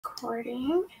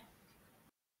recording.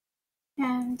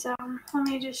 And let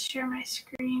me just share my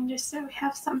screen just so we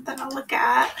have something to look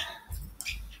at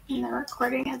in the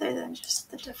recording other than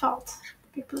just the default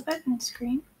big blue button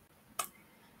screen.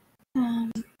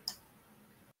 Here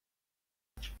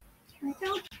we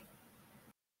go.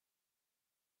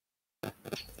 All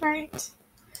right.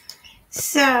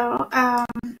 So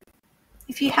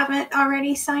if you haven't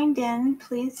already signed in,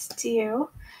 please do.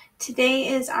 Today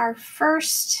is our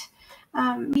first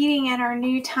meeting at our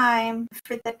new time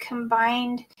for the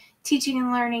combined teaching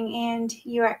and learning and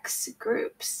UX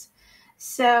groups.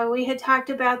 So we had talked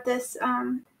about this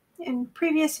in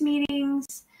previous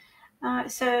meetings.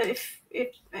 So if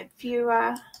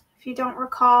you don't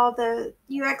recall, the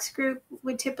UX group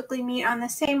would typically meet on the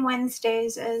same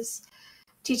Wednesdays as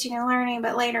teaching and learning,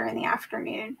 but later in the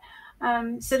afternoon.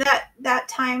 So that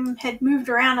time had moved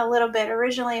around a little bit.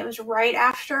 Originally, it was right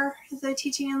after the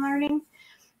teaching and learning,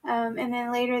 and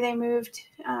then later they moved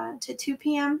to 2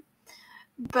 p.m.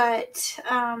 But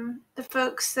the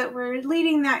folks that were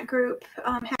leading that group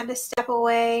had to step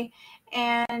away,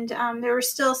 and there were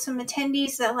still some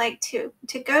attendees that liked to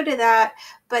go to that,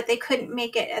 but they couldn't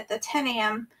make it at the 10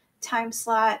 a.m. time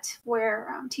slot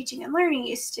where teaching and learning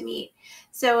used to meet.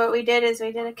 So what we did is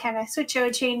we did a kind of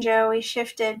switch-o-change-o. We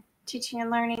shifted teaching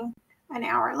and learning an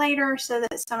hour later so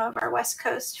that some of our West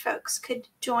Coast folks could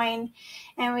join,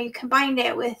 and we combined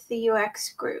it with the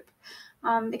UX group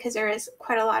because there is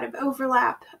quite a lot of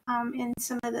overlap in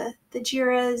some of the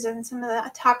JIRAs and some of the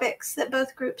topics that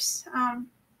both groups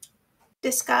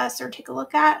discuss or take a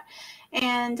look at.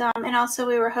 And also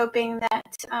we were hoping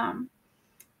that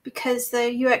because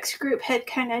the UX group had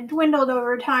kind of dwindled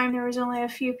over time, there was only a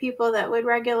few people that would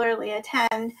regularly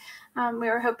attend. We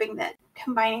were hoping that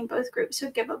combining both groups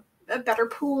would give a better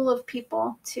pool of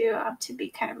people to be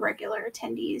kind of regular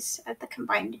attendees at the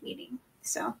combined meeting.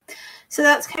 So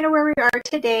that's kind of where we are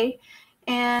today.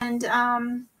 And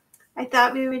I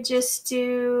thought we would just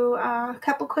do a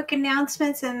couple quick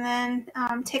announcements and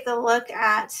then take a look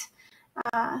at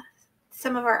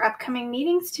some of our upcoming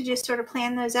meetings to just sort of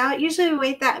plan those out. Usually we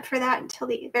wait for that until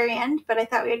the very end, but I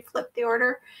thought we'd flip the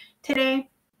order today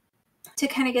to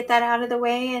kind of get that out of the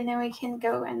way, and then we can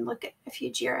go and look at a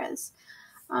few JIRAs.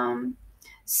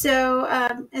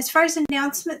 As far as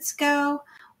announcements go,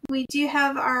 we do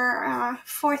have our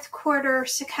fourth quarter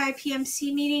Sakai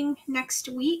PMC meeting next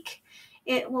week.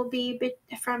 It will be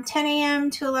from 10 a.m.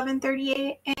 to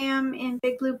 11:30 a.m. in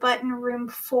Big Blue Button Room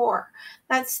 4.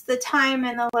 That's the time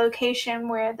and the location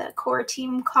where the core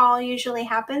team call usually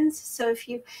happens. So if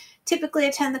you typically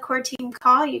attend the core team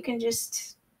call, you can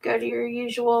just go to your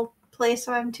usual place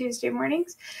on Tuesday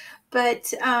mornings.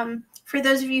 But for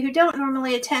those of you who don't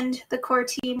normally attend the core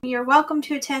team, you're welcome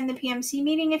to attend the PMC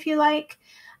meeting if you like.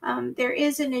 There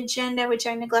is an agenda, which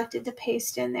I neglected to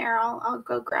paste in there. I'll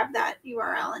go grab that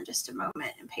URL in just a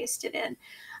moment and paste it in.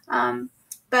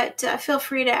 But feel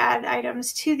free to add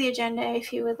items to the agenda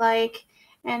if you would like.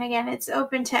 And again, it's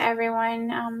open to everyone,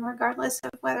 regardless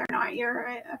of whether or not you're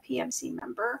a PMC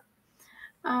member.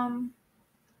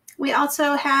 We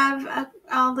also have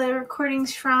all the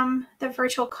recordings from the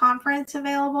virtual conference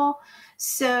available.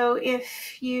 So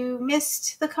if you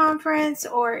missed the conference,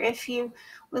 or if you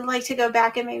would like to go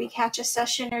back and maybe catch a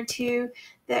session or two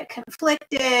that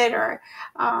conflicted, or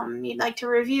you'd like to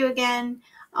review again,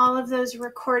 all of those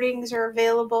recordings are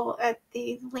available at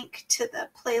the link to the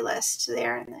playlist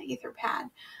there in the Etherpad.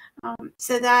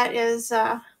 So that is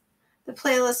the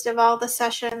playlist of all the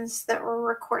sessions that were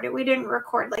recorded. We didn't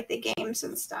record like the games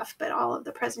and stuff, but all of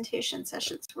the presentation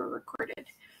sessions were recorded.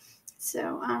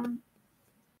 So,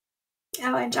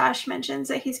 and Josh mentions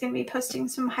that he's going to be posting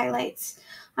some highlights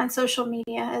on social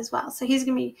media as well. So he's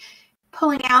going to be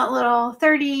pulling out little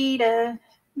 30 to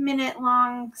minute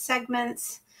long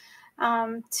segments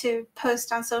to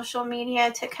post on social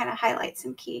media to kind of highlight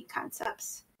some key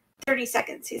concepts. 30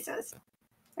 seconds, he says.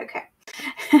 Okay.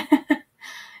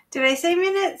 Did I say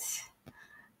minutes?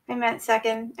 I meant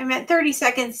second. I meant 30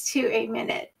 seconds to a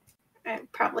minute.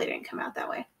 It probably didn't come out that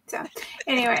way. So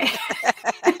anyway,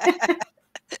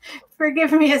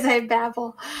 forgive me as I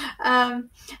babble. All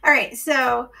right.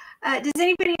 So does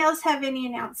anybody else have any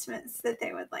announcements that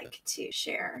they would like to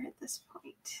share at this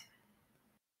point?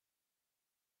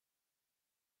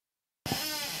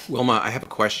 Wilma, I have a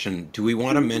question. Do we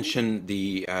want to mention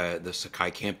the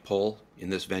Sakai Camp poll in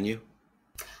this venue?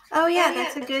 Oh yeah,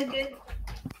 that's a good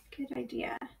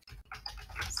idea.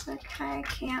 Sakai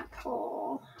Camp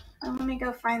poll. And let me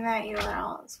go find that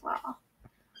URL as well.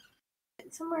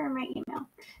 It's somewhere in my email.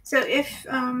 So if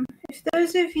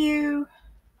those of you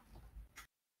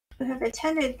who have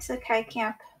attended Sakai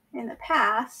Camp in the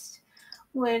past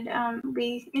would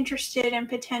be interested in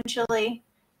potentially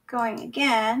going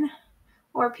again,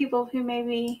 or people who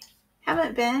maybe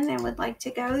haven't been and would like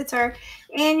to go. It's our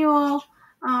annual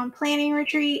planning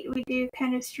retreat. We do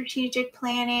kind of strategic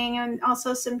planning and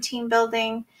also some team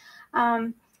building.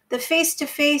 The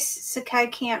face-to-face Sakai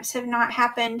camps have not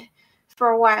happened for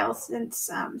a while since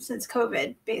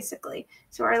COVID, basically.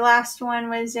 So our last one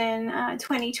was in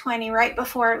 2020, right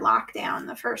before lockdown,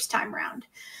 the first time round.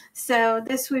 So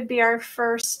this would be our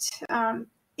first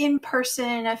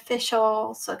in-person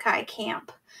official Sakai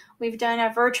camp. We've done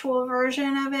a virtual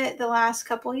version of it the last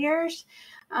couple years.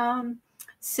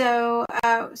 So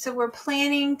we're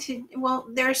planning to, well,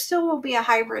 there still will be a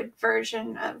hybrid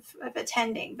version of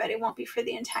attending, but it won't be for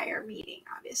the entire meeting,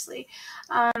 obviously.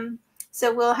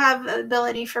 So we'll have the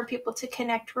ability for people to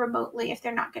connect remotely if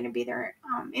they're not going to be there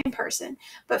in person.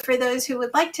 But for those who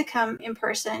would like to come in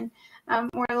person,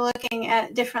 we're looking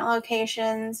at different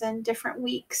locations and different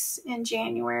weeks in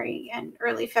January and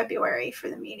early February for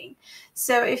the meeting.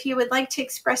 So if you would like to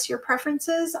express your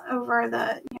preferences over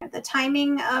the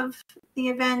timing of the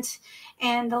event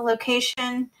and the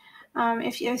location,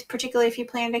 particularly if you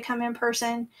plan to come in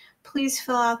person, please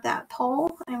fill out that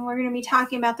poll. And we're going to be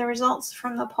talking about the results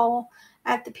from the poll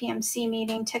at the PMC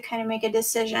meeting to kind of make a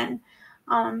decision.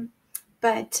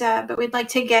 But we'd like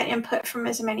to get input from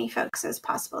as many folks as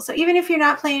possible. So even if you're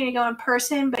not planning to go in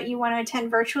person, but you want to attend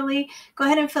virtually, go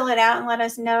ahead and fill it out and let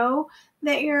us know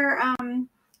that you're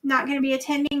not going to be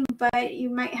attending, but you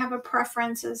might have a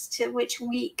preference as to which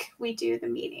week we do the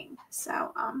meeting.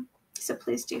 So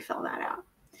please do fill that out.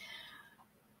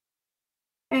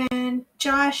 And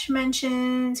Josh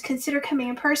mentions, consider coming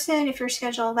in person. If your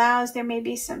schedule allows, there may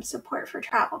be some support for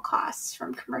travel costs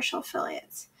from commercial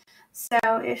affiliates. So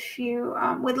if you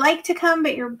would like to come,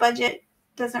 but your budget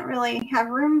doesn't really have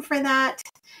room for that,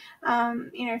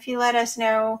 if you let us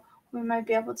know, we might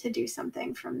be able to do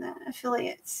something from the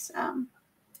affiliates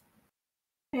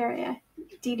area.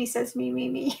 Dee Dee says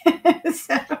me.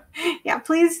 So yeah,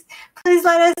 please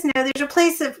let us know. There's a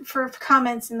place for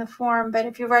comments in the form, but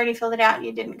if you've already filled it out and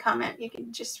you didn't comment, you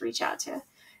can just reach out to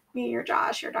me or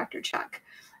Josh or Dr. Chuck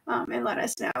and let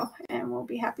us know, and we'll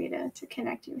be happy to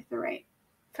connect you with the right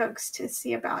folks to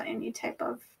see about any type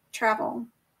of travel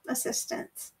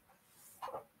assistance.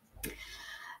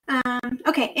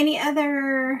 Okay, any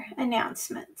other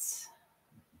announcements?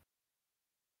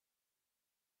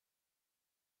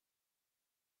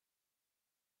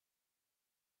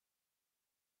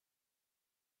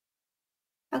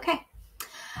 Okay.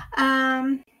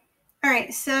 All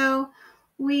right, so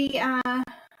we have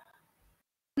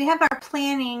our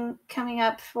planning coming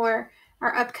up for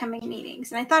our upcoming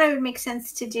meetings, and I thought it would make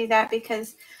sense to do that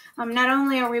because not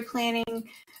only are we planning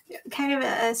kind of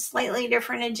a slightly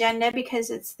different agenda because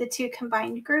it's the two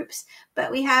combined groups,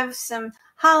 but we have some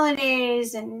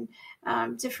holidays and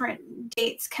different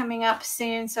dates coming up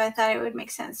soon, so I thought it would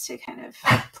make sense to kind of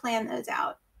plan those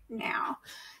out now.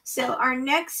 So our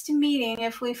next meeting,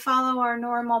 if we follow our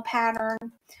normal pattern,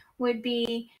 would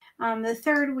be the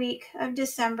third week of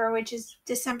December, which is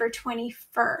December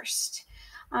 21st.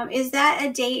 Is that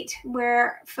a date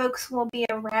where folks will be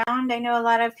around? I know a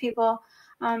lot of people,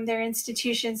 their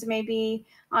institutions may be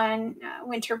on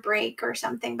winter break or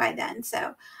something by then.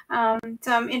 So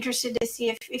I'm interested to see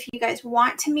if you guys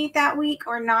want to meet that week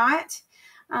or not.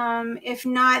 If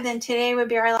not, then today would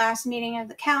be our last meeting of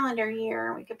the calendar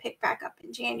year. We could pick back up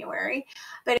in January.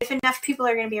 But if enough people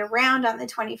are going to be around on the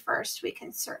 21st, we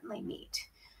can certainly meet.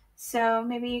 So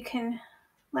maybe you can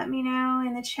let me know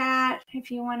in the chat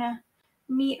if you want to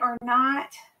meet or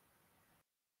not.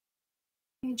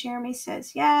 Okay, Jeremy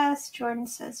says yes. Jordan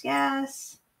says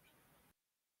yes.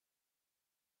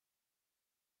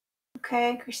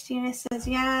 Okay, Christina says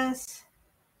yes.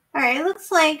 All right, it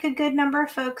looks like a good number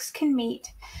of folks can meet.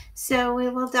 So we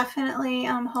will definitely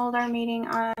hold our meeting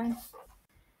on,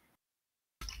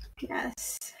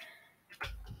 yes,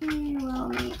 we will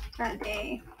meet that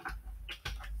day.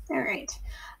 All right.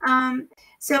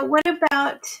 So what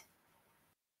about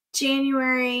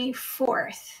January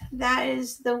 4th? That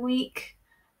is the week,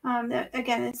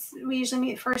 again, we usually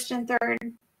meet first and third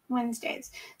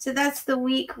Wednesdays. So that's the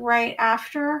week right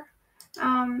after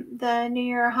the New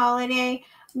Year holiday.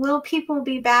 Will people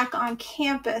be back on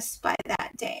campus by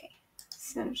that day?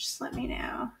 So just let me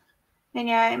know. And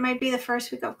yeah, it might be the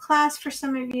first week of class for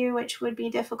some of you, which would be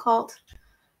difficult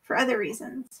for other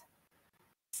reasons.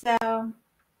 So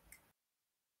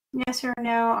yes or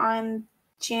no on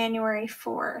January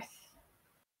 4th.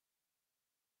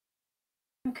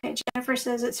 Okay, Jennifer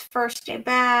says it's first day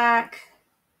back.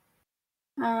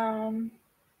 A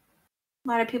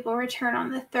lot of people return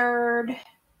on the 3rd.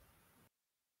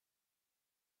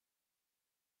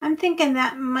 I'm thinking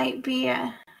that might be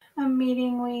a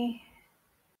meeting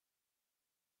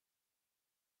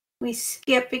we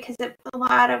skip because a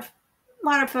lot of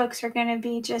folks are going to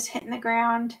be just hitting the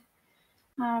ground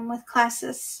with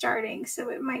classes starting, so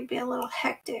it might be a little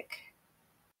hectic.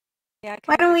 Yeah,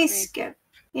 why don't we skip?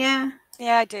 Yeah.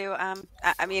 Yeah, I do.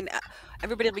 I mean,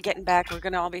 everybody will be getting back. We're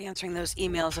going to all be answering those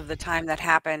emails of the time that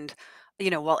happened,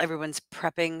 while everyone's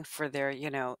prepping for their,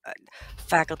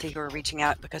 faculty who are reaching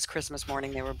out because Christmas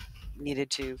morning they were needed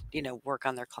to, work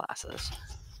on their classes,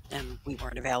 and we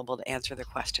weren't available to answer their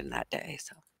question that day.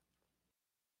 So.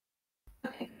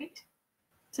 Okay, great.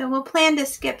 So we'll plan to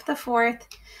skip the 4th.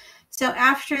 So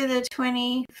after the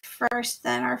 21st,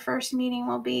 then our first meeting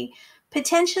will be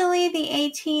potentially the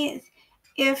 18th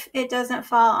if it doesn't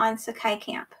fall on Sakai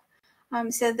Camp.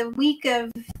 So the week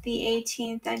of the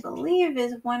 18th, I believe,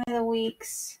 is one of the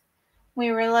weeks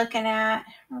we were looking at.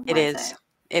 It is.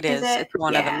 It is. It's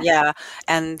one of them. Yeah.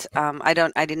 And I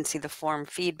didn't see the form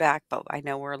feedback, but I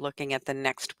know we're looking at the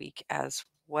next week as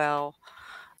well.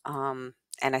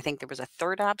 And I think there was a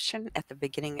third option at the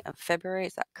beginning of February.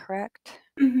 Is that correct?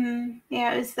 Mm-hmm.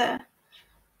 Yeah, it was the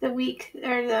week,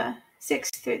 or the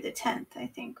 6th through the 10th, I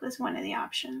think, was one of the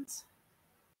options.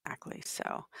 Exactly.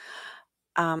 So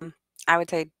I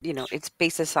would say, it's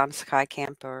basis on Sakai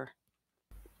Camp or.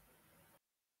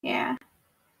 Yeah.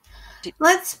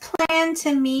 Let's plan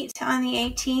to meet on the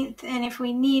 18th, and if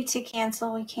we need to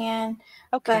cancel, we can.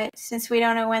 Okay. But since we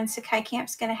don't know when Sakai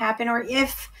Camp's going to happen, or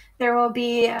if there will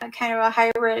be a kind of a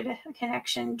hybrid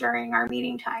connection during our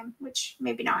meeting time, which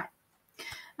maybe not,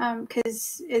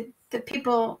 because the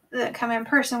people that come in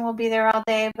person will be there all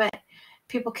day, but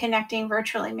people connecting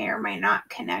virtually may or might not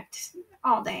connect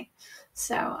all day.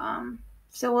 So,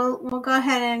 so we'll go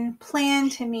ahead and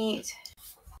plan to meet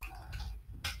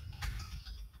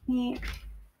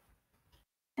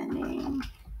pending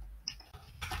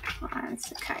on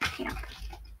Sakai Camp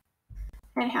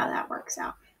and how that works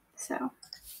out. So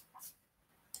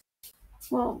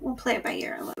we'll play it by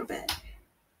ear a little bit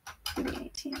for the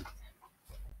 18th.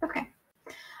 Okay.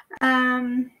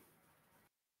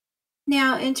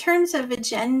 Now, in terms of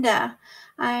agenda,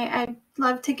 I'd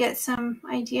love to get some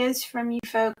ideas from you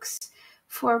folks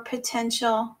for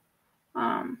potential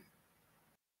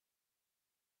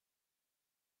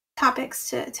topics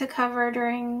to cover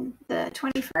during the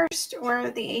 21st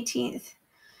or the 18th.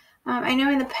 I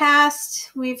know in the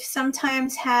past we've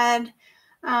sometimes had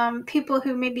people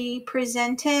who maybe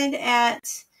presented at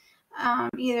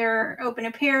either Open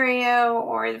Apereo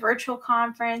or the virtual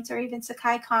conference or even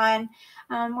SakaiCon,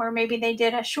 where maybe they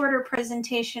did a shorter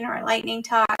presentation or a lightning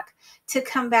talk to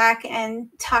come back and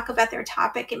talk about their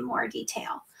topic in more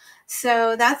detail.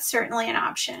 So that's certainly an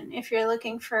option. If you're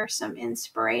looking for some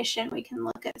inspiration, we can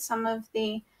look at some of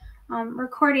the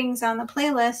recordings on the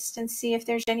playlist and see if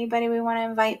there's anybody we want to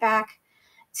invite back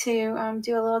to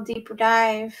do a little deeper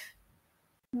dive.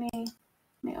 Let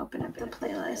me open up the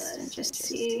playlist and just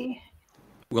see.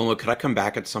 Wilma, could I come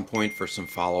back at some point for some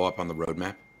follow-up on the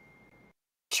roadmap?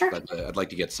 Sure. I'd like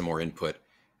to get some more input.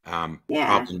 Yeah.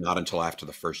 Probably not until after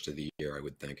the first of the year, I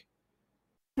would think.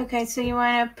 Okay, so you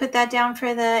want to put that down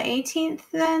for the 18th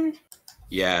then?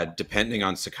 Yeah, depending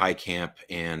on Sakai Camp,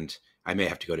 and I may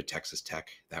have to go to Texas Tech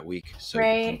that week. So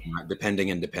right. Depending.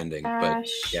 But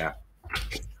yeah.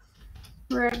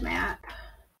 Roadmap.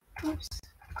 Oops,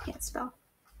 can't spell.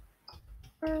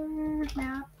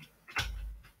 Roadmap.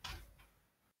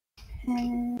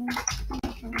 And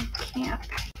camp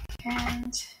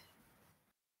and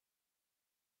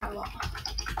travel.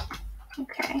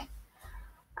 Okay.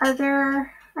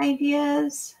 Other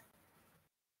ideas?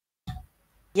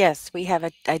 Yes, we have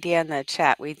an idea in the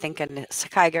chat. We think a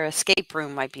Sakaiger escape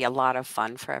room might be a lot of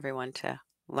fun for everyone to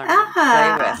learn and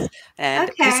play with. And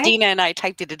okay. Christina and I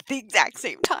typed it at the exact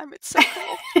same time. It's so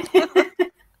cool.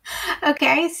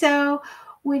 Okay, so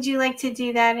would you like to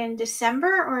do that in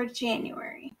December or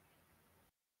January?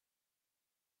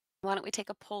 Why don't we take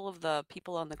a poll of the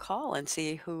people on the call and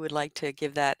see who would like to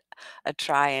give that a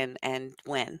try and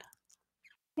when?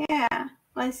 Yeah.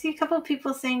 Well, I see a couple of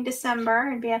people saying December.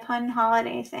 It'd be a fun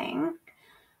holiday thing.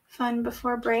 Fun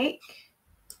before break.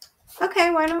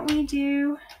 Okay, why don't we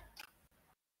do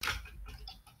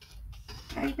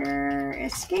Tiger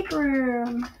Escape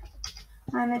Room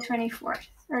on the 24th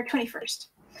or 21st.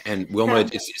 And Wilma,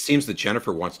 it seems that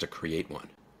Jennifer wants to create one.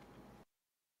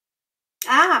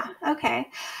 Ah, okay.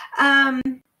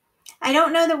 I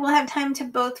don't know that we'll have time to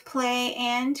both play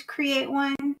and create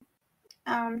one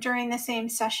during the same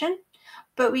session,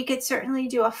 but we could certainly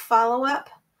do a follow-up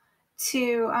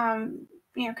to,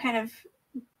 kind of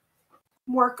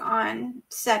work on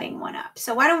setting one up.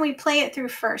 So why don't we play it through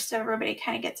first so everybody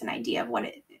kind of gets an idea of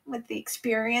what what the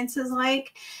experience is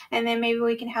like. And then maybe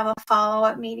we can have a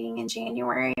follow-up meeting in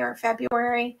January or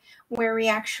February where we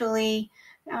actually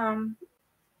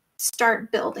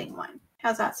start building one.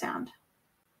 How's that sound?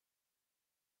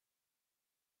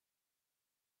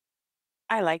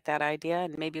 I like that idea,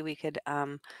 and maybe we could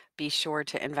be sure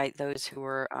to invite those who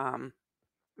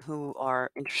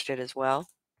are interested as well.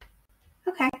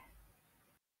 Okay.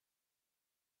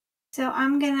 So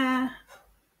I'm gonna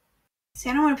see.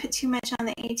 I don't want to put too much on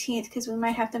the 18th because we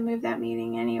might have to move that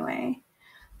meeting anyway.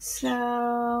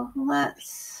 So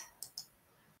let's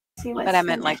see what's. But I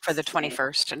meant like for the date.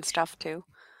 21st and stuff too.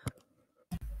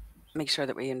 Make sure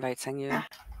that we invite Sangyu.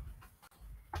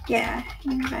 Yeah,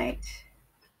 invite.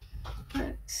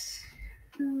 Let's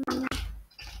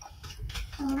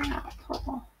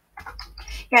poll.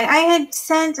 Yeah, I had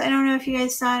sent, I don't know if you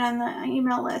guys saw it on the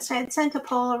email list, I had sent a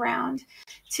poll around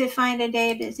to find a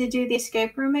day to do the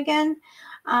escape room again.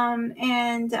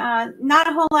 And not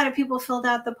a whole lot of people filled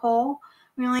out the poll.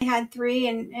 We only had 3,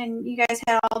 and you guys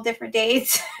had all different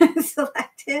dates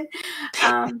selected.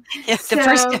 Yeah, the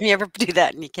first time you ever do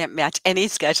that and you can't match any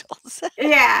schedules.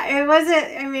 Yeah, it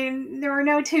wasn't, I mean, there were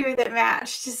no 2 that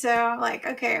matched. So I'm like,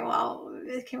 okay, well,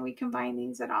 can we combine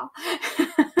these at all?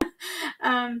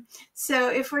 So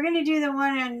if we're going to do the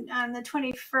one on the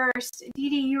 21st, Dee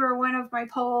Dee, you were one of my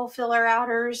poll filler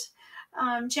outers.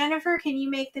 Jennifer, can you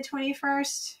make the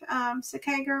 21st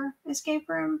Sakagar escape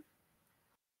room?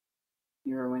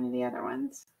 You were one of the other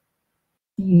ones.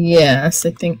 Yes,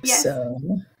 I think so.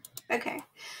 Okay.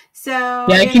 So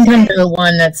yeah, I can come to the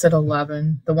one that's at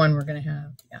 11, the one we're going to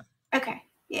have. Yeah. Okay.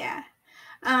 Yeah.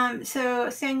 So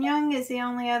San Young is the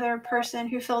only other person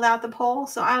who filled out the poll,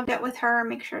 so I'll get with her and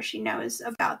make sure she knows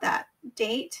about that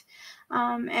date.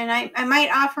 And I might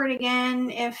offer it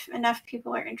again if enough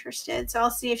people are interested. So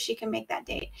I'll see if she can make that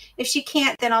date. If she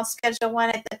can't, then I'll schedule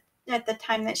one at the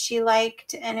time that she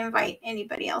liked and invite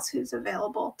anybody else who's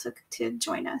available to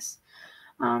join us.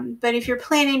 But if you're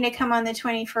planning to come on the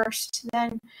 21st,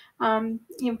 then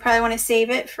you probably want to save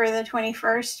it for the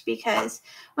 21st, because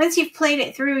once you've played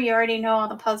it through, you already know all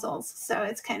the puzzles. So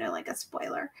it's kind of like a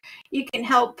spoiler. You can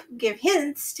help give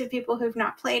hints to people who've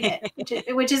not played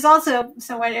it, which is also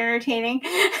somewhat entertaining,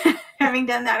 having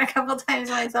done that a couple times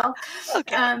myself.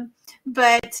 Okay.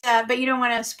 But you don't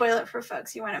want to spoil it for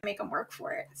folks. You want to make them work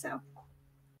for it. So,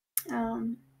 all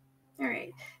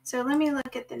right. So let me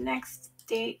look at the next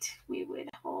date we would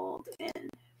hold in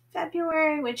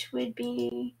February, which would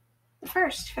be the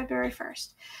 1st, February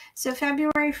 1st. So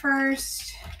February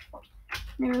 1st,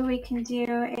 maybe we can do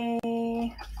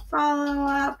a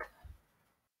follow-up.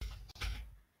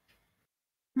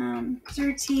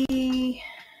 Zerti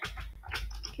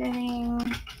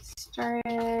getting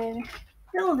started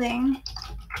building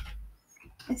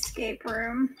escape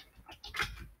room.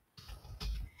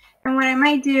 And what I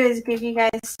might do is give you guys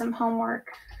some homework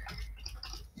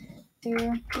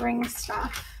to bring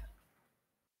stuff.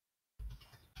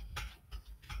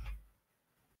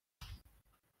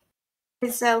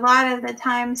 Because a lot of the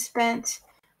time spent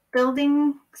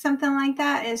building something like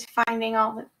that is finding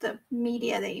all the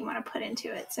media that you want to put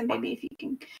into it. So maybe if you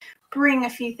can bring a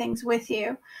few things with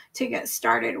you to get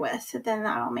started with, then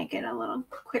that'll make it a little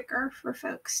quicker for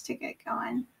folks to get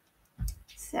going.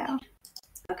 So,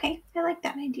 okay, I like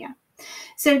that idea.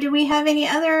 So do we have any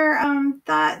other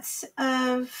thoughts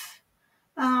of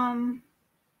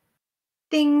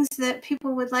things that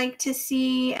people would like to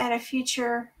see at a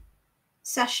future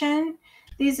session?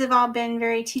 These have all been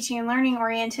very teaching and learning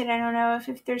oriented. I don't know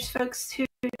if there's folks who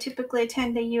typically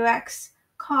attend the UX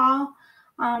call,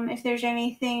 if there's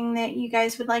anything that you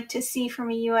guys would like to see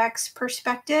from a UX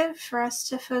perspective for us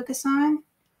to focus on.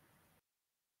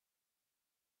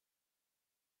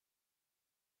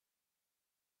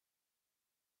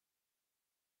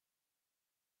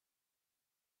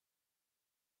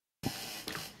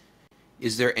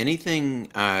 Is there anything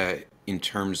in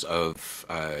terms of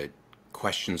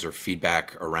questions or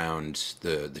feedback around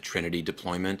the Trinity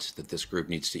deployment that this group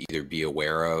needs to either be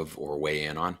aware of or weigh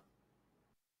in on?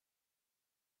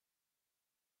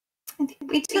 I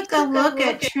think we took a look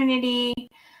at Trinity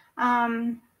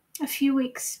a few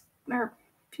weeks or a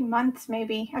few months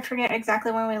maybe. I forget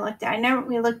exactly when we looked at it.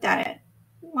 We looked at it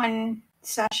one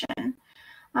session.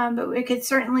 But we could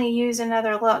certainly use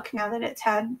another look now that it's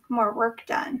had more work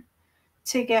done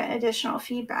to get additional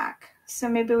feedback. So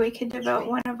maybe we could devote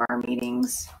one of our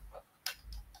meetings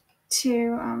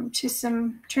to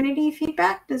some Trinity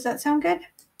feedback. Does that sound good?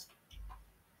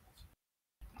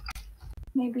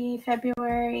 Maybe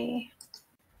February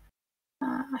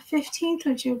 15th,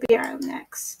 which will be our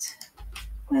next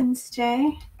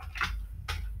Wednesday.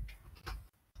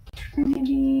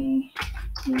 Trinity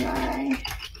UI.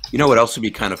 You know what else would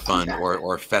be kind of fun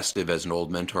or festive, as an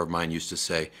old mentor of mine used to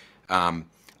say?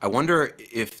 I wonder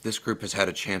if this group has had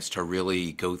a chance to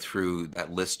really go through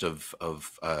that list of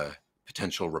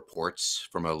potential reports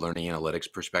from a learning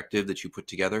analytics perspective that you put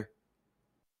together.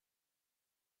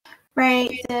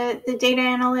 Right, the data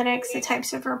analytics, the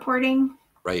types of reporting.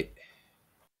 Right.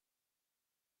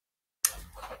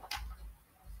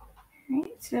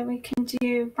 Right, so we can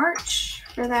do March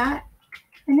for that.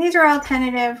 And these are all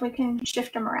tentative. We can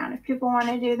shift them around. If people want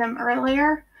to do them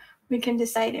earlier, we can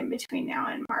decide in between now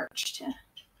and March to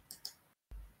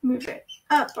move it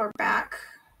up or back.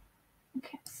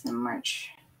 Okay, so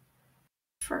March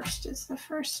 1st is the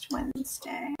first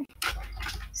Wednesday.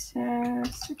 So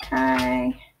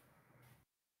Sakai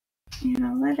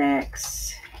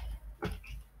Analytics.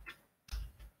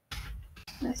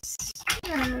 List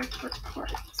of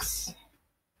reports.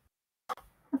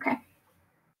 Okay.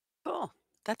 Cool.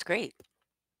 That's great.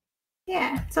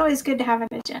 Yeah, it's always good to have an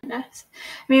agenda.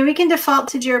 I mean, we can default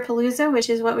to Jirapalooza,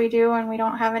 which is what we do when we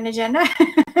don't have an agenda.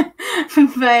 but it's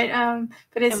And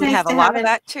we nice have to a lot have of it.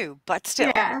 that too, but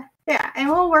still. Yeah, and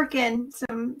we'll work in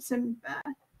some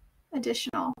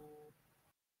additional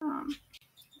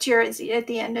Jiras at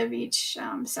the end of each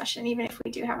session, even if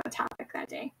we do have a topic that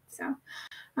day. So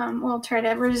we'll try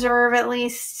to reserve at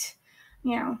least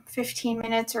 15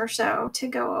 minutes or so to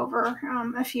go over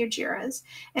a few Jiras.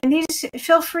 And these,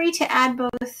 feel free to add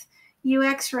both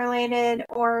UX related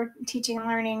or teaching and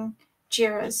learning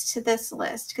Jiras to this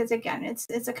list, because again,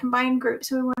 it's a combined group,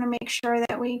 so we want to make sure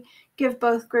that we give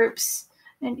both groups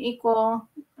an equal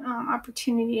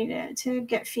opportunity to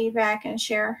get feedback and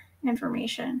share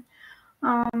information.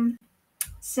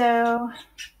 So,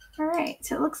 all right,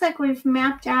 so it looks like we've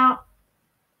mapped out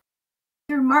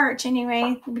through March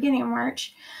anyway, the beginning of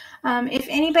March. If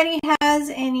anybody has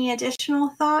any additional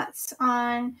thoughts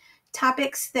on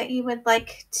topics that you would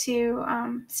like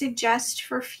to suggest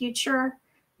for future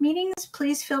meetings,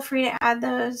 please feel free to add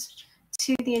those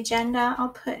to the agenda. I'll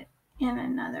put in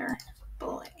another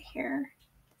bullet here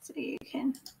so you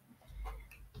can,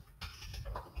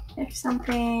 if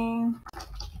something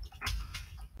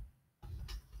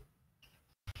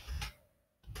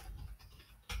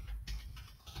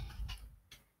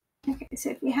Okay, so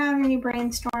if you have any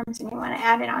brainstorms and you want to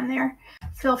add it on there,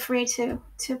 feel free to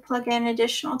plug in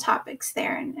additional topics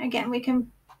there. And again, we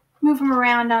can move them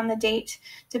around on the date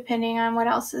depending on what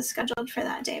else is scheduled for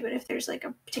that day. But if there's like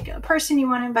a particular person you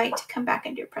want to invite to come back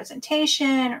and do a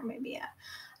presentation, or maybe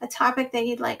a topic that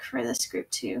you'd like for this group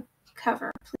to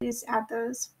cover, please add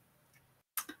those.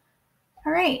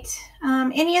 All right.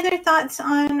 Any other thoughts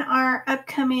on our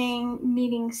upcoming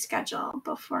meeting schedule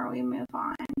before we move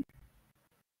on?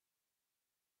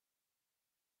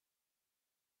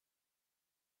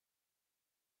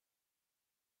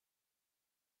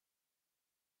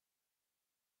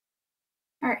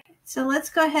 All right, so let's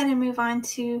go ahead and move on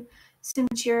to some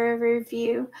JIRA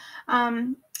review.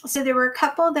 So there were a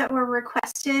couple that were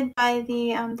requested by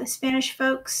the Spanish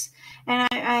folks, and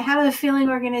I have a feeling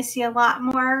we're going to see a lot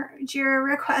more JIRA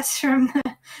requests from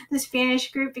the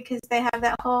Spanish group, because they have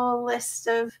that whole list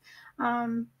of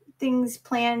things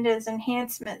planned as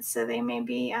enhancements. So they may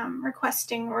be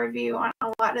requesting review on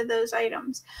a lot of those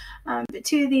items. But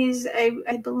two of these,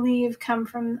 I believe, come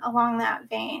from along that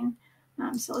vein.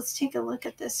 So let's take a look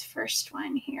at this first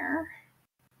one here.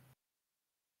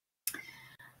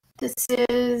 This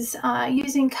is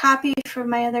using copy from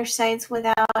my other sites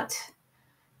without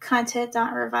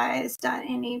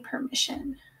content.revise.any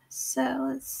permission. So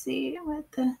let's see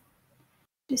what the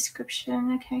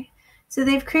description. Okay, so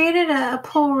they've created a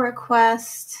pull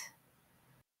request.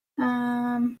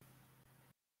 Would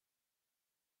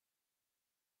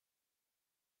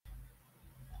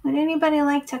anybody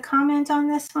like to comment on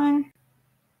this one?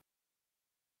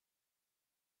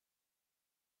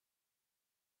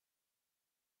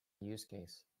 Use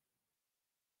case.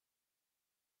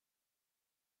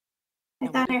 I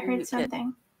thought I heard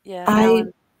something. Yeah.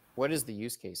 What is the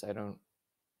use case?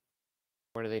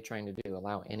 What are they trying to do?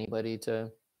 Allow anybody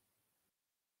to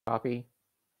copy?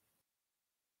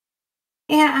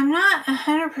 Yeah, I'm not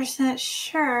 100%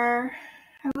 sure.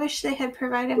 I wish they had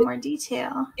provided more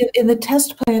detail. In the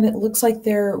test plan, it looks like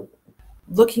they're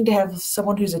looking to have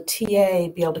someone who's a TA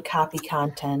be able to copy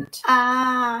content.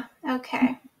 Ah,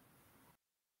 okay.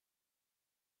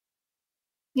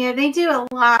 Yeah, they do a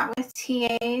lot with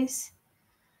TAs.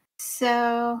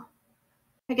 So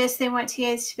I guess they want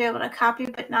TAs to be able to copy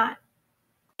but not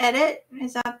edit.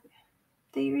 Is that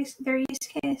their use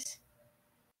case?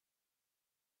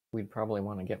 We'd probably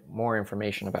want to get more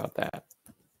information about that.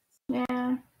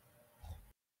 Yeah.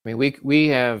 I mean, we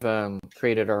have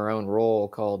created our own role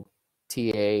called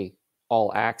TA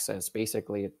All Access.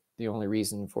 Basically, the only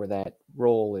reason for that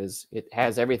role is it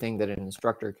has everything that an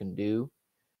instructor can do,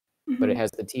 but it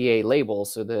has the TA label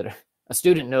so that a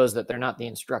student knows that they're not the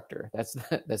instructor. That's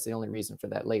the only reason for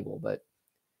that label. But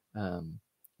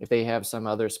if they have some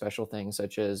other special thing,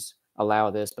 such as allow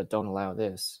this but don't allow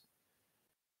this.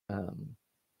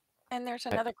 And there's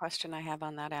another question I have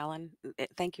on that, Alan.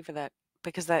 Thank you for that,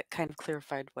 because that kind of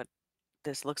clarified what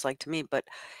this looks like to me. But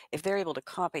if they're able to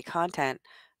copy content,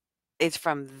 it's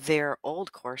from their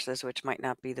old courses, which might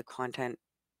not be the content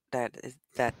that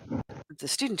the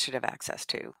student should have access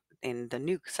to in the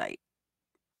new site,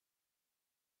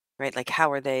 right? Like,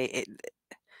 how are they?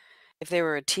 If they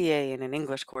were a TA in an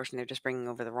English course and they're just bringing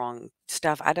over the wrong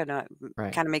stuff, I don't know. It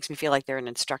Right. kind of makes me feel like they're an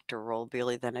instructor role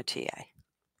really than a TA.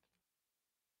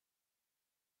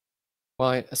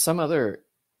 Well, some other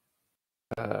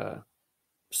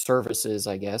services,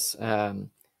 I guess,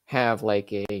 have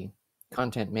like a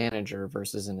content manager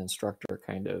versus an instructor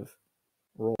kind of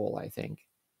role, I think.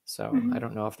 So I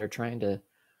don't know if they're trying to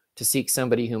seek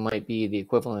somebody who might be the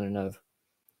equivalent of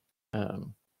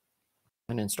an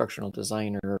instructional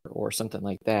designer or something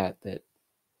like that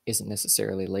isn't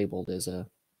necessarily labeled as a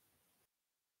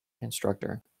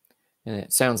instructor. And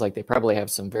it sounds like they probably have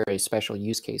some very special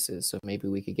use cases. So maybe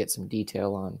we could get some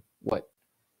detail on what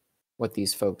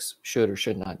these folks should or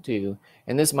should not do.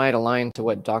 And this might align to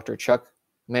what Dr. Chuck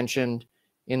mentioned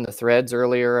in the threads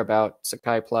earlier about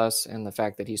Sakai Plus and the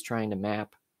fact that he's trying to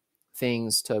map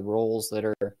things to roles that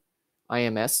are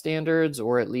IMS standards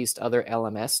or at least other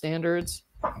LMS standards.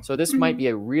 So this might be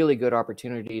a really good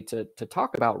opportunity to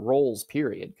talk about roles,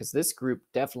 period, because this group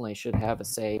definitely should have a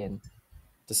say in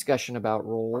discussion about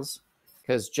roles,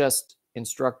 because just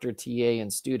instructor, TA,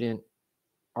 and student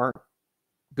aren't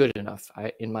good enough,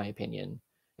 in my opinion,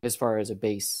 as far as a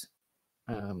base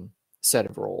set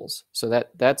of roles. So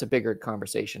that's a bigger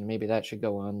conversation. Maybe that should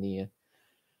go on the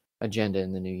agenda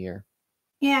in the new year.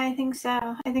 Yeah, I think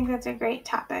so. I think that's a great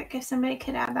topic. If somebody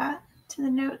could add that to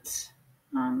the notes,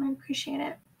 I appreciate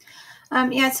it.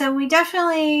 Yeah, so we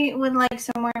definitely would like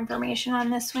some more information on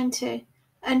this one to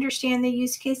understand the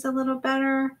use case a little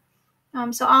better.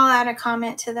 So I'll add a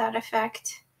comment to that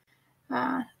effect,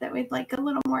 that we'd like a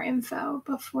little more info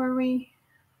before we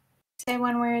say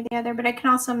one way or the other. But I can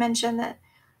also mention that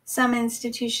some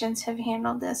institutions have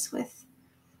handled this with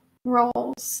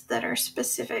roles that are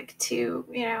specific to,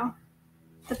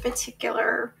 the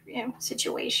particular,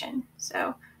 situation.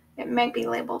 So it might be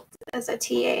labeled as a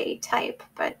TA type,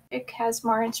 but it has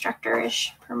more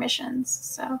instructor-ish permissions.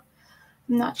 So I'm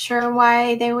not sure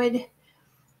why they would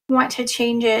want to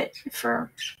change it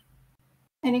for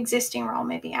an existing role.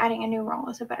 Maybe adding a new role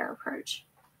is a better approach.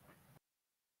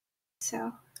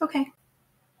 So, okay.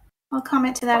 I'll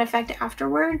comment to that effect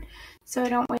afterward so I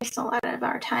don't waste a lot of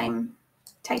our time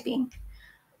typing.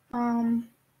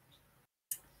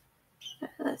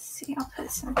 Let's see, I'll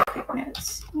put some quick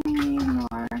notes. Need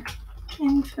more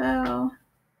info.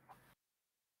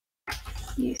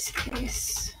 Use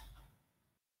case.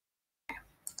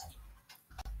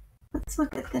 Let's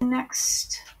look at the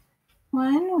next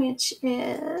one, which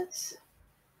is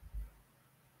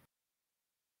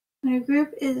when a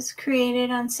group is created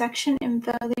on section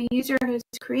info, the user who's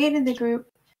created the group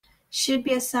should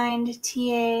be assigned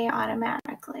TA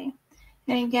automatically.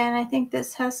 And again, I think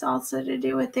this has also to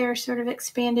do with their sort of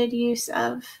expanded use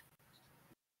of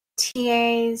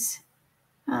TAs.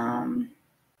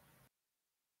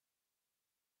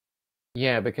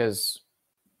 Yeah, because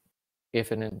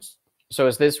so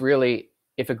is this really,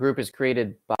 if a group is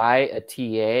created by a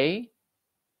TA,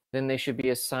 then they should be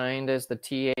assigned as the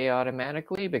TA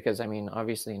automatically? Because, I mean,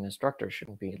 obviously an instructor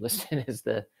shouldn't be listed as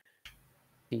the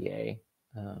TA.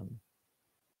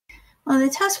 Well, the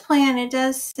test plan, it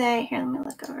does say, here, let me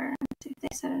look over and see if they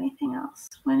said anything else.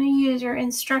 When a user,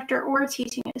 instructor, or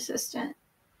teaching assistant,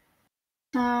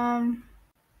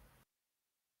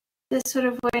 this would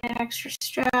avoid an extra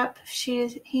step. If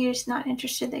he is not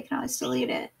interested, they can always delete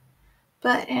it.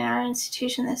 But in our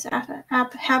institution, this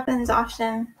happens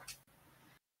often.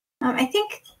 I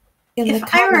think, if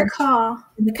I recall,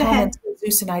 in the comments,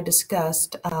 Zeus and I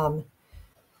discussed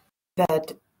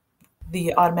that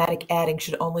the automatic adding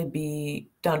should only be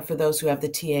done for those who have the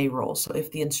TA role. So if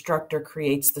the instructor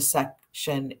creates the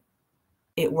section,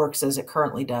 it works as it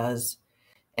currently does.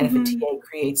 And if a TA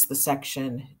creates the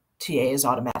section, TA is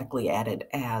automatically added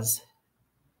as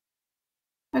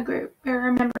a group or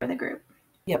a member of the group.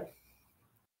 Yep.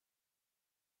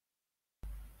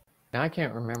 Now I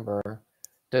can't remember.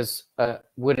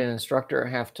 Would an instructor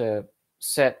have to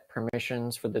set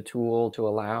permissions for the tool to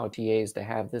allow TAs to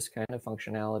have this kind of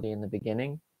functionality in the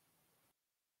beginning,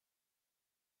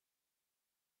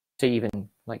 to even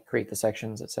like create the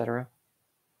sections, etc.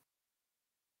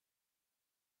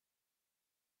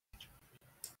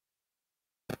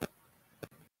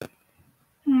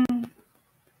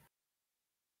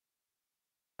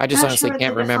 I just Not honestly sure what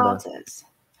can't the remember. default is.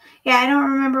 Yeah, I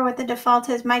don't remember what the default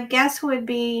is. My guess would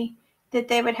be that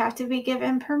they would have to be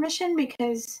given permission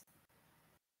because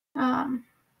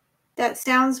that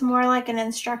sounds more like an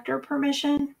instructor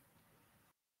permission.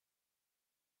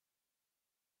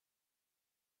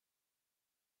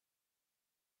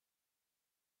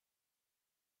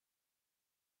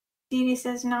 Dee Dee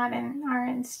says not in our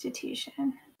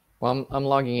institution. Well, I'm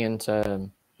logging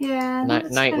into Yeah, let's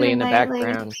go nightly to in the nightly.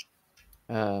 background.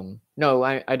 No,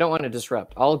 I don't want to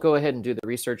disrupt. I'll go ahead and do the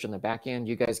research in the back end.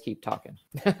 You guys keep talking.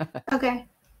 Okay.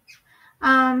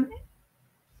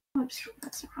 Oops,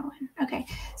 that's the wrong one. Okay,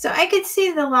 so I could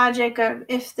see the logic of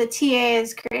if the TA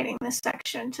is creating this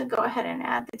section to go ahead and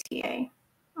add the TA.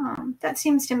 That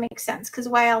seems to make sense because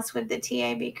why else would the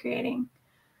TA be creating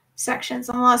sections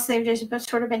unless they've just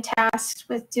sort of been tasked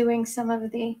with doing some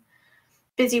of the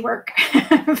busy work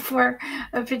for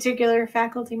a particular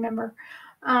faculty member.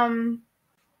 I'm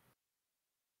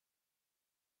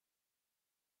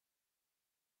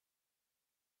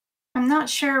not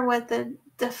sure what the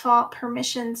default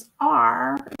permissions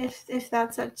are if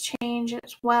that's a change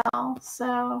as well.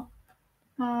 So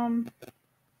I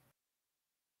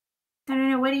don't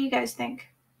know. What do you guys think?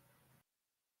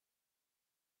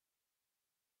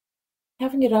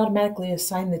 Having it automatically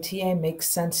assign the TA makes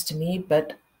sense to me,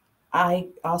 but I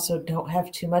also don't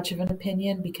have too much of an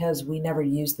opinion because we never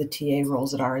use the TA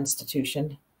roles at our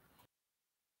institution.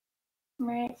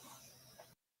 Right.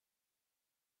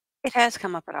 It has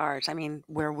come up at ours. I mean,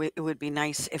 where it would be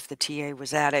nice if the TA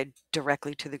was added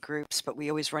directly to the groups, but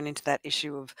we always run into that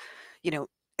issue of,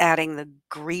 adding the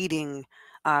greeting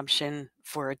option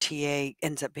for a TA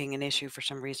ends up being an issue for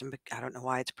some reason, but I don't know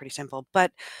why. It's pretty simple,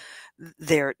 but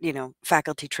they're,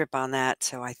 faculty trip on that.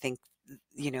 So I think,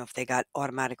 if they got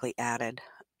automatically added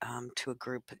to a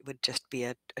group, it would just be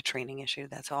a training issue.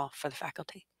 That's all for the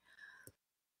faculty.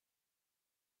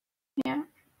 Yeah.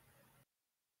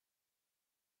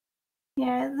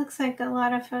 Yeah, it looks like a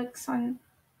lot of folks in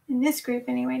this group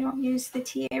anyway don't use the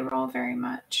TA role very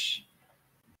much,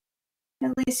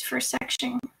 at least for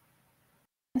section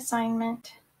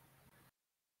assignment.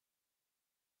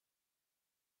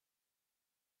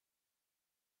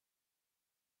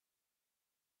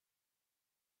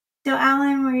 So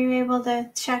Alan, were you able to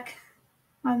check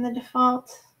on the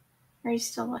default? Or are you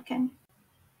still looking?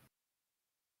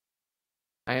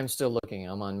 I am still looking.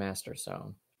 I'm on master,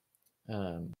 so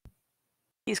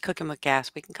He's cooking with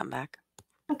gas. We can come back.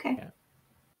 Okay. Yeah.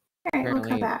 All right, we'll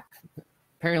come back.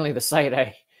 Apparently the site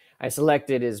I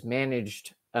selected is a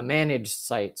managed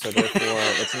site, so therefore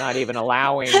it's not even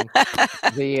allowing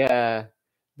the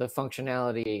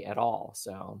functionality at all.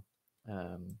 So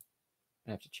I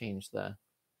have to change the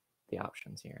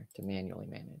options here to manually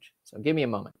manage. So give me a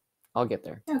moment. I'll get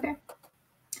there. Okay.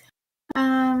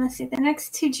 Let's see. The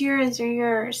next two JIRAs are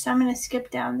yours, so I'm going to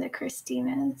skip down to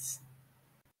Christina's,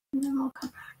 and then we'll come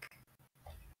back.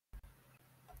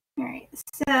 All right.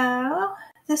 So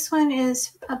this one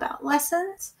is about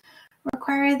lessons.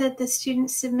 Require that the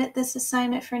students submit this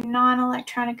assignment for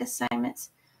non-electronic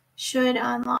assignments should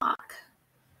unlock.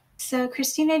 So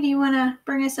Christina, do you want to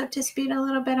bring us up to speed a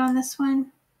little bit on this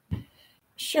one?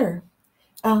 Sure.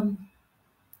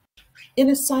 In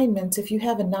assignments, if you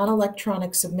have a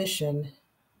non-electronic submission,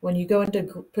 when you go into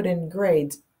put in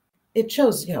grades, it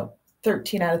shows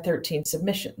 13 out of 13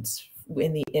 submissions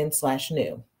in the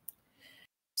in/new.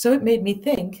 So it made me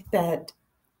think that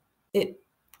it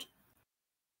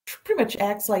pretty much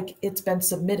acts like it's been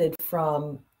submitted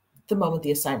from the moment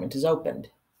the assignment is opened.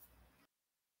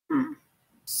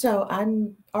 So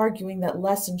I'm arguing that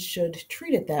lessons should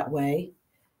treat it that way,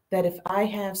 that if I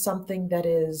have something that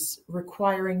is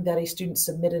requiring that a student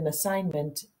submit an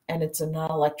assignment and it's a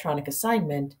non-electronic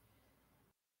assignment,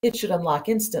 it should unlock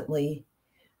instantly,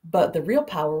 but the real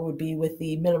power would be with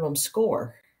the minimum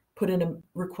score.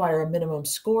 Require a minimum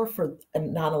score for a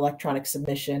non-electronic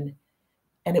submission,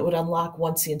 and it would unlock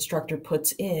once the instructor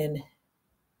puts in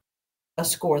a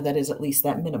score that is at least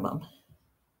that minimum.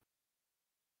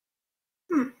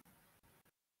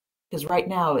 Because right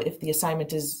now, if the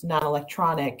assignment is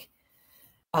non-electronic,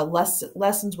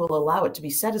 lessons will allow it to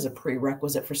be set as a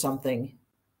prerequisite for something,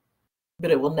 but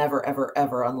it will never, ever,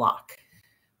 ever unlock.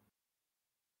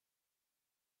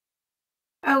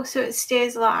 Oh, so it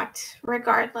stays locked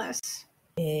regardless.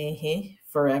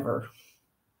 Forever.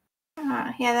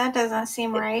 Yeah, that doesn't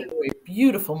seem right. A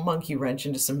beautiful monkey wrench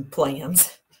into some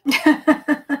plans.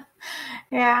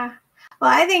 Yeah. Well,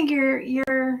 I think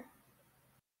your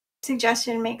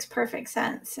suggestion makes perfect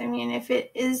sense. I mean, if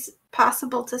it is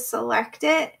possible to select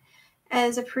it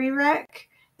as a prereq,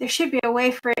 there should be a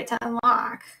way for it to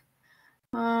unlock.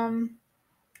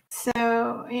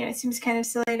 So, it seems kind of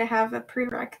silly to have a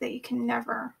prereq that you can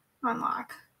never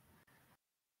unlock.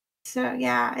 So,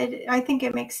 yeah, I think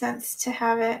it makes sense to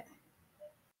have it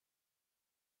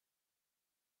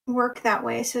work that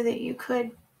way so that you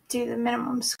could do the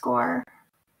minimum score.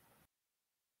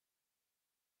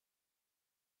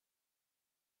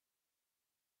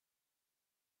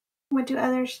 What do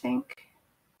others think?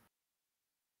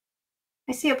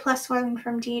 I see a +1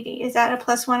 from Dee Dee. Is that a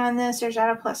 +1 on this, or is that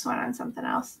a +1 on something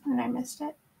else and I missed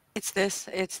it? It's this.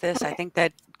 Okay. I think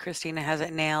that Christina has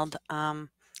it nailed, and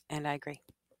I agree.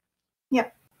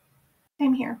 Yep.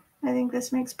 I'm here. I think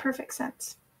this makes perfect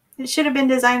sense. It should have been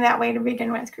designed that way to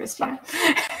begin with, Christina.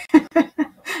 At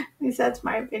least that's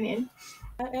my opinion.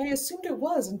 I assumed it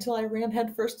was until I ran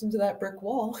headfirst into that brick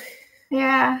wall.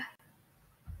 Yeah.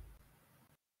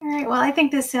 All right. Well, I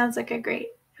think this sounds like a great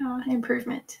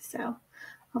improvement. So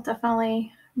I'll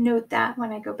definitely note that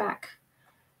when I go back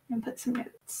and put some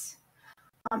notes.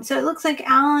 So it looks like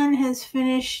Alan has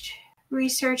finished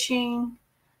researching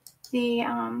the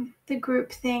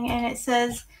group thing, and it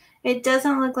says it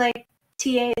doesn't look like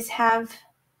TAs have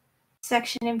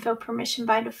section info permission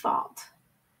by default.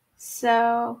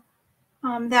 So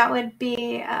that would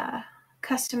be a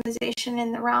customization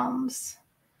in the realms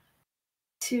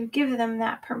to give them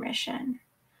that permission.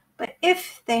 But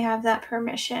if they have that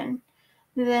permission,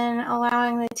 then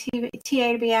allowing the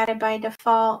TA to be added by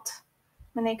default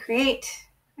when they create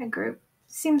a group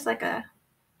seems like a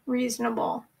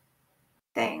reasonable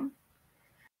thing.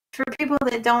 For people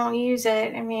that don't use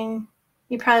it, I mean,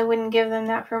 you probably wouldn't give them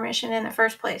that permission in the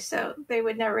first place, so they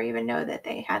would never even know that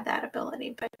they had that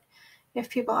ability. But if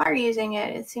people are using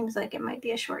it, it seems like it might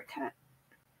be a shortcut.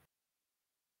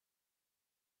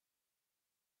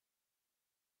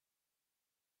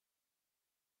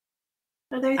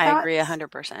 Other thoughts? I agree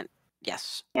 100%.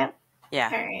 Yes. Yep. Yeah.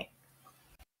 All right.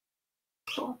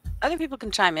 Cool. Other people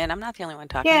can chime in. I'm not the only one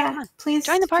talking. Yeah, Come on. please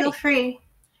Join the party. feel free.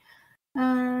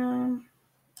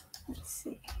 Let's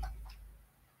see.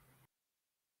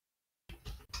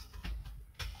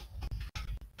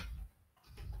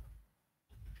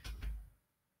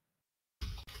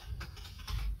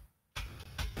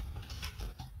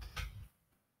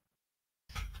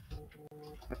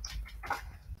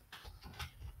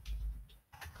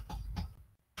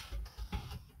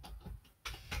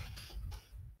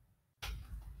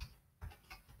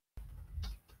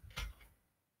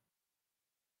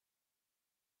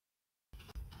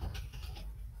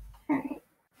 All right.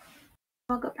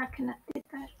 I'll go back and update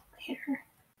that later.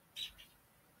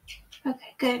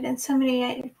 Okay, good. And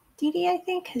somebody, Dee Dee, I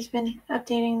think, has been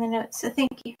updating the notes, so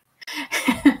thank you.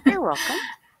 You're welcome.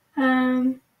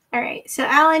 All right. So,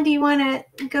 Alan, do you want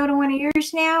to go to one of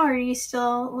yours now, or are you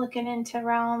still looking into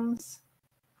realms?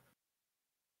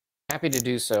 Happy to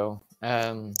do so.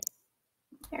 I.e.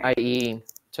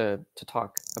 to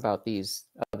talk about these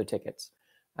other tickets.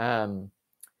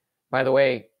 By the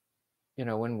way,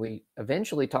 when we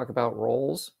eventually talk about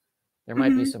roles, there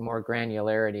might be some more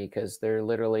granularity, because they're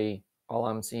literally all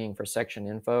I'm seeing for section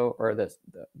info, or the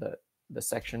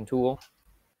section tool.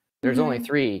 There's only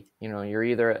 3. You're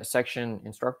either a section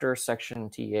instructor, section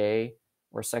TA,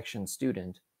 or section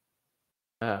student.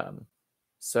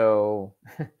 So,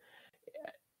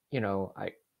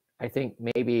 I think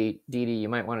maybe, Dee Dee, you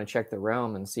might want to check the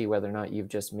realm and see whether or not you've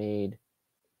just made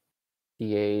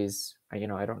TAs. I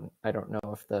don't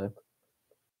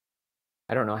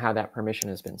know how that permission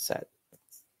has been set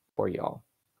for y'all.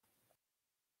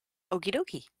 Okie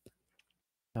dokie.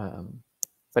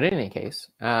 But in any case,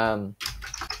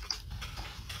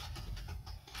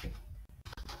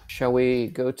 shall we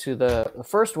go to the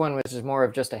first one, which is more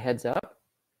of just a heads up?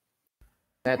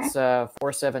 That's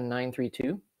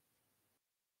 47932.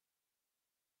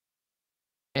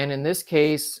 And in this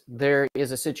case, there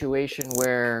is a situation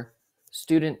where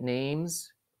student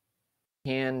names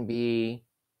can be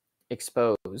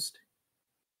exposed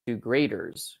to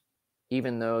graders,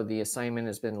 even though the assignment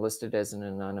has been listed as an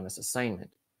anonymous assignment.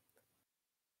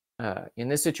 In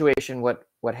this situation,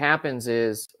 what happens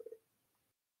is,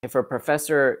 if a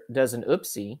professor does an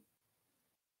oopsie,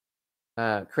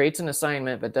 creates an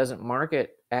assignment but doesn't mark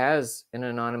it as an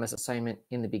anonymous assignment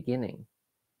in the beginning,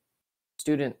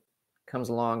 student comes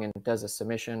along and does a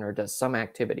submission or does some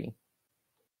activity.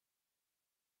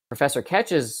 Professor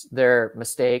catches their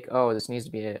mistake. Oh, this needs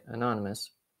to be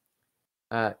anonymous.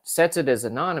 sets it as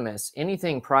anonymous.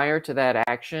 Anything prior to that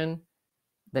action,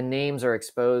 the names are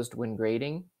exposed when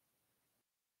grading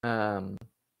in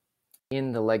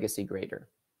the legacy grader.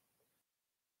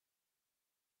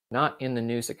 Not in the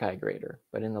new Sakai grader,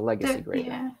 but in the legacy grader.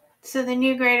 Yeah. So the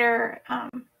new grader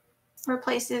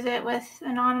replaces it with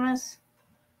anonymous?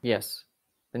 Yes.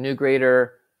 The new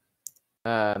grader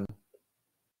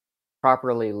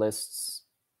properly lists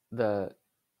the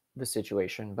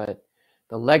situation, but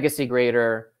the legacy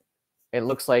grader, it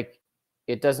looks like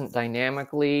it doesn't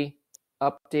dynamically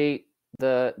update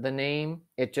the name.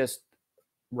 It just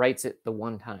writes it the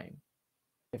one time.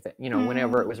 If that,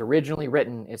 whenever it was originally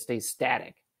written, it stays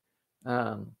static.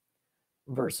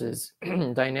 Versus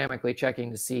dynamically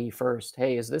checking to see first,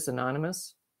 hey, is this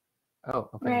anonymous? Oh,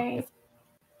 okay. Right.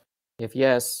 If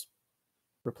yes,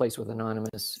 replace with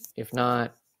anonymous. If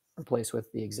not, replace with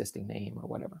the existing name or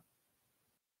whatever.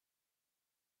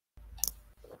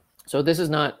 So this is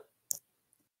not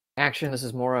action. This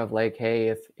is more of like,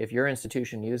 hey, if your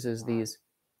institution uses these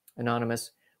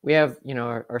anonymous, we have,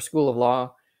 our School of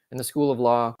Law, and the School of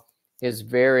Law is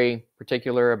very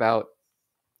particular about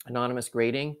anonymous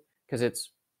grading because it's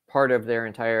part of their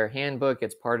entire handbook.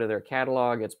 It's part of their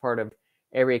catalog. It's part of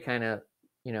every kind of,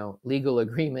 legal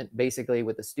agreement basically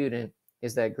with the student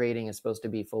is that grading is supposed to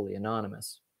be fully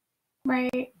anonymous.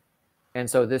 Right. And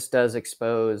so this does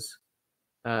expose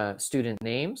student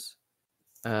names.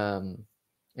 And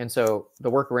so the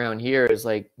workaround here is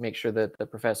like make sure that the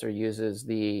professor uses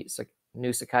the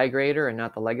new Sakai grader and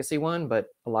not the legacy one, but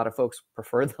a lot of folks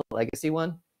prefer the legacy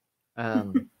one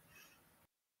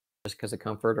just because of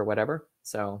comfort or whatever.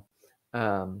 So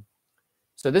so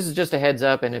this is just a heads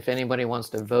up, and if anybody wants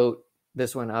to vote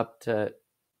this one up to,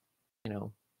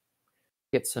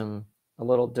 get a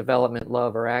little development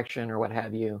love or action or what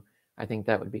have you, I think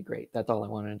that would be great. That's all I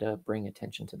wanted to bring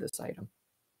attention to this item.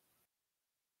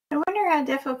 I wonder how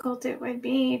difficult it would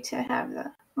be to have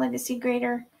the legacy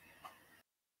grader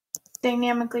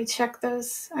dynamically check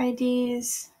those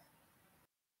IDs.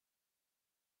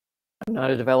 I'm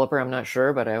not a developer, I'm not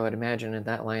sure, but I would imagine in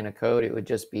that line of code, it would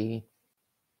just be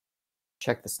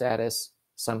check the status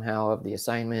somehow of the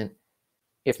assignment.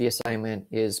 If the assignment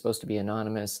is supposed to be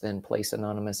anonymous, then place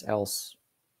anonymous, else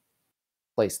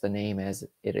place the name as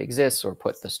it exists or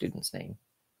put the student's name.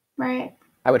 Right.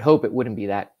 I would hope it wouldn't be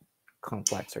that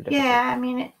complex or difficult. Yeah, I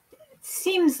mean, it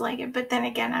seems like it, but then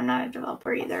again, I'm not a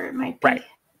developer either. It might be. Right.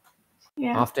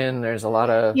 Yeah. Often there's a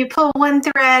lot of... You pull one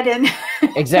thread and...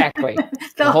 Exactly.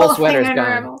 the whole sweater's thing gone.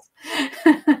 unravels.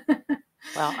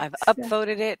 Well, I've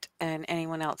upvoted it, and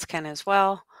anyone else can as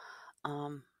well.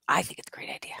 I think it's a great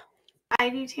idea. I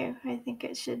do too. I think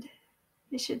it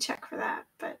should check for that,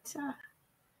 but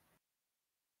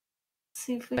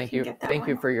see if we can get that. Thank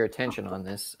you for your attention on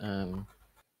this.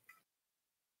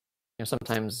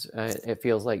 Sometimes it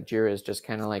feels like JIRAs just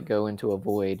kind of like go into a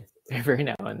void every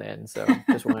now and then. So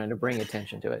just wanted to bring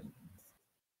attention to it.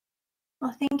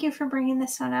 Well, thank you for bringing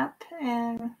this one up,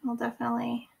 and we'll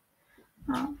definitely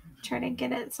try to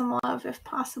get it some love if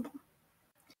possible.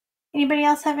 Anybody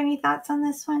else have any thoughts on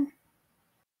this one?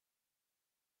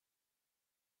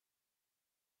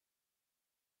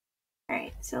 All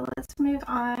right, so let's move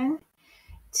on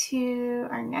to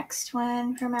our next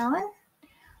one from Alan,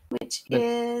 which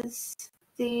is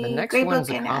the next gradebook one's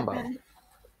a and combo. admin.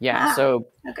 Yeah, so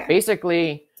okay.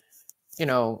 Basically,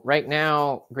 right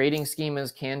now grading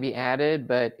schemas can be added,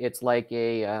 but it's like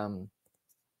a,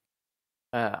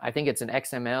 I think it's an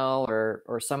XML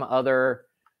or some other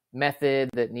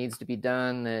method that needs to be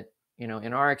done that,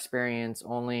 in our experience,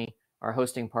 only our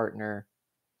hosting partner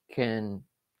can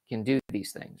do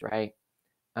these things, right?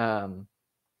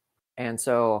 And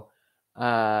so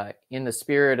in the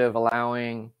spirit of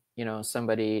allowing,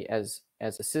 somebody as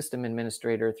a system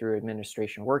administrator through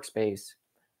administration workspace,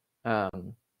 the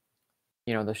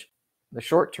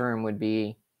short term would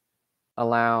be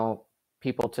allow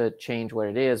people to change what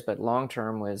it is, but long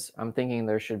term was I'm thinking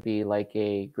there should be like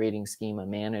a grading schema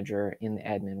manager in the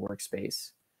admin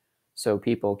workspace so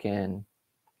people can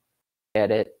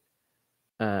edit,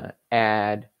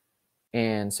 add,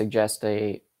 and suggest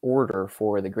a order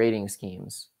for the grading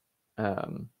schemes.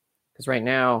 Because right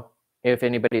now, if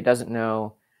anybody doesn't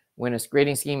know, when a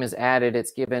grading scheme is added,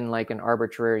 it's given like an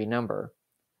arbitrary number.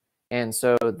 And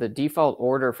so the default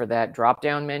order for that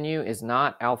drop-down menu is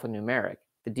not alphanumeric.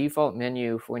 The default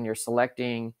menu for when you're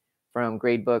selecting from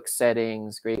gradebook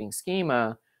settings, grading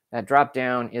schema, that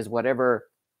drop-down is whatever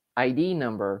ID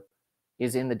number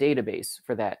is in the database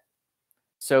for that.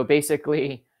 So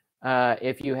basically,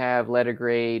 if you have letter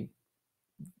grade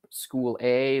school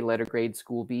A, letter grade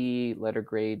school B, letter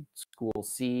grade school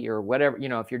C, or whatever,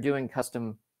 if you're doing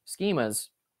custom schemas,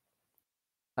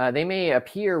 they may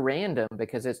appear random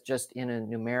because it's just in a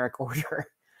numeric order.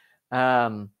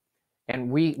 And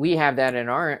we have that in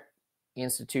our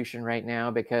institution right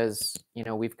now because,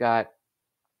 we've got,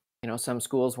 some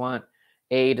schools want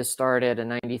A to start at a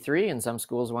 93 and some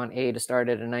schools want A to start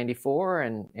at a 94,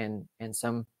 and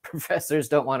some professors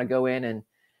don't want to go in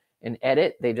and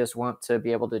edit. They just want to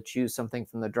be able to choose something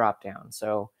from the drop down.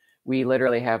 So we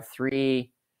literally have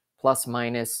 3 plus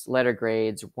minus letter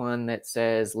grades, one that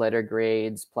says letter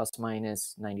grades plus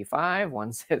minus 95,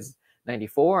 one says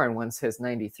 94, and one says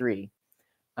 93.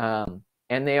 And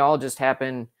they all just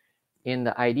happen in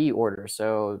the ID order.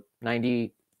 So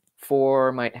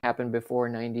 94 might happen before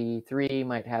 93,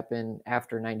 might happen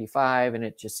after 95, and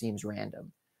it just seems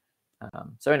random.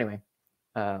 So anyway,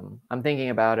 I'm thinking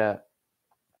about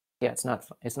it's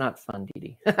not fun,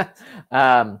 Dee.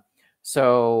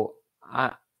 So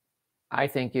I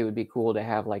think it would be cool to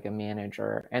have like a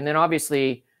manager, and then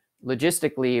obviously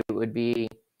logistically it would be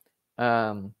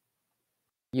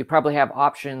you probably have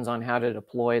options on how to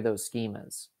deploy those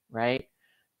schemas, right?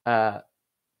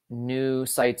 New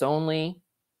sites only,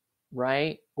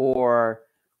 right? Or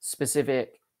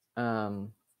specific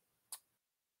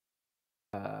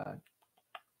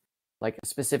like a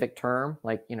specific term,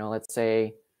 like, let's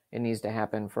say it needs to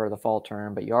happen for the fall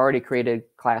term, but you already created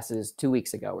classes 2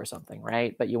 weeks ago or something,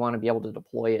 right? But you want to be able to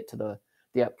deploy it to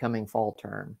the upcoming fall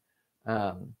term,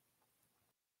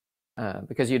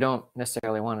 because you don't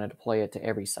necessarily want to deploy it to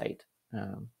every site.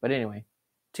 But anyway,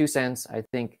 2 cents. I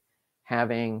think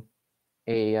having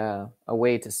a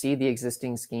way to see the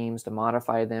existing schemes, to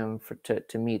modify them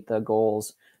to meet the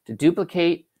goals, to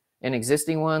duplicate an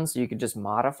existing one so you could just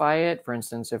modify it. For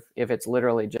instance, if it's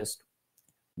literally just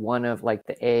one of, like,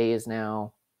 the A is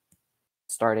now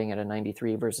starting at a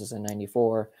 93 versus a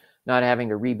 94, not having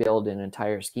to rebuild an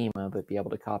entire schema, but be able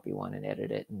to copy one and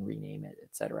edit it and rename it,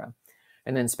 etc.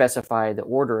 And then specify the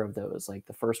order of those, like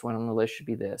the first one on the list should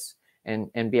be this,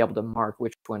 and be able to mark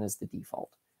which one is the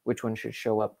default, which one should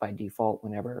show up by default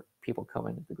whenever people come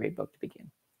into the gradebook to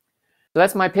begin. So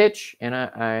that's my pitch, and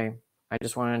I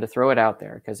just wanted to throw it out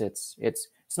there because it's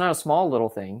not a small little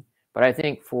thing, but I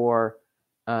think for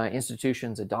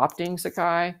institutions adopting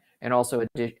Sakai and also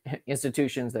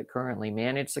institutions that currently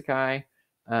manage Sakai,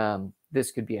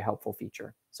 this could be a helpful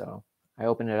feature. So I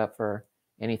open it up for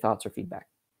any thoughts or feedback.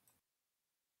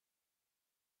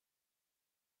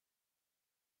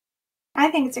 I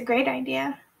think it's a great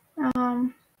idea.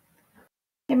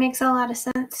 It makes a lot of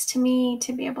sense to me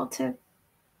to be able to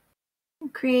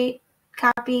create,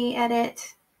 copy,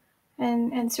 edit,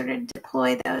 and sort of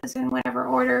deploy those in whatever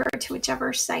order to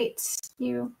whichever sites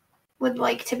you would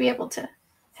like to be able to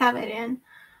have it in.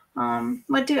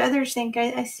 What do others think?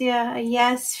 I see a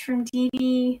yes from Dee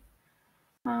Dee.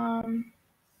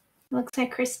 Looks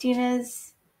like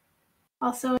Christina's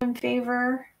also in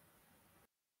favor.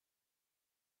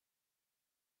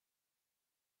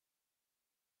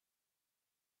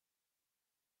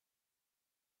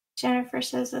 Jennifer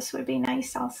says this would be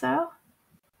nice also.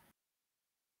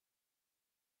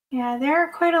 Yeah, there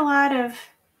are quite a lot of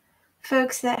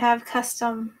folks that have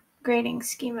custom grading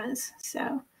schemas,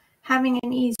 so having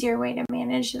an easier way to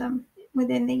manage them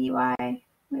within the UI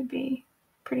would be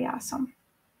pretty awesome.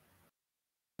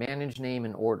 Manage name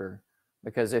and order,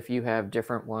 because if you have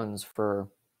different ones for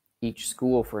each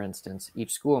school, for instance,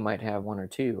 each school might have 1 or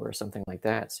 2 or something like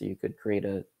that, so you could create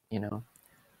a,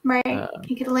 right,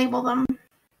 you could label them.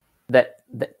 That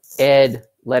ed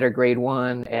letter grade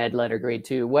 1, ed letter grade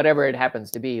 2, whatever it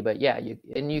happens to be. But yeah,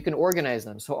 you can organize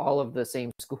them so all of the same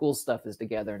school stuff is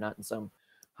together, not in some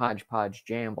hodgepodge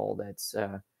jamble that's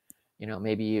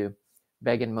maybe you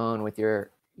beg and moan with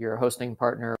your hosting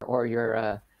partner or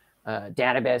your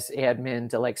database admin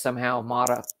to like somehow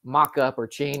mock up or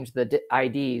change the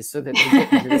IDs so that they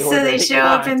get into the so order they show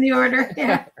up in the order.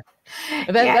 Yeah.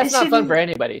 That's not fun for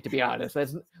anybody, to be honest.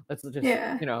 Let's just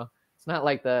yeah. It's not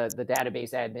like the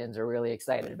database admins are really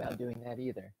excited about doing that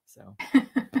either. So,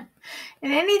 and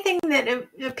anything that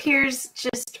appears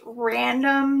just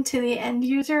random to the end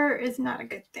user is not a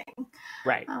good thing.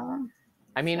 Right.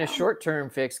 I mean, a short-term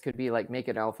fix could be like make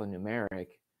it alphanumeric,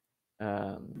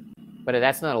 but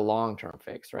that's not a long-term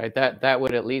fix, right? That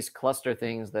would at least cluster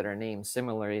things that are named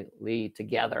similarly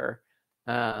together,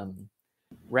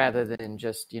 rather than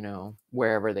just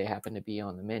wherever they happen to be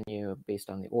on the menu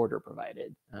based on the order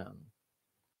provided.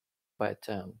 But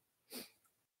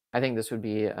I think this would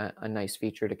be a nice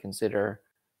feature to consider,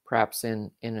 perhaps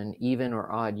in an even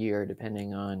or odd year,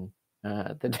 depending on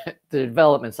the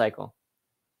development cycle.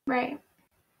 Right.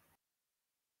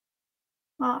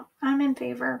 Well, I'm in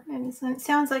favor, and it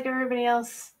sounds like everybody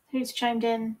else who's chimed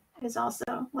in is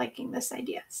also liking this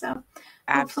idea. So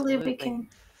hopefully we Absolutely. can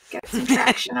get some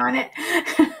traction on it.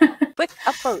 Quick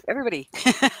upvote, everybody.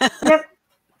 Yep.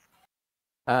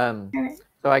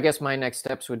 So I guess my next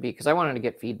steps would be, because I wanted to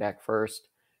get feedback first,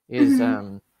 is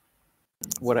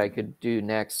what I could do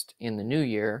next in the new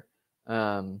year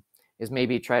is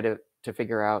maybe try to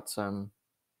figure out some,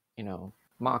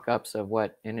 mock-ups of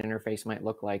what an interface might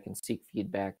look like and seek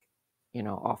feedback,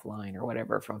 offline or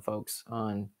whatever from folks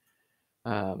on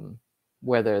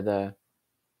whether the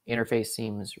interface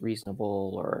seems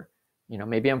reasonable, or,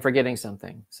 maybe I'm forgetting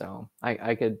something. So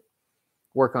I could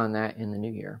work on that in the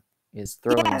new year, is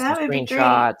throw in some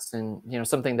screenshots and,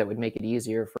 something that would make it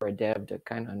easier for a dev to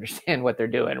kind of understand what they're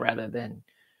doing rather than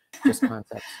just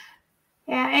concepts.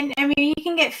 Yeah, and I mean, you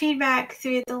can get feedback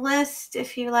through the list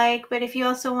if you like, but if you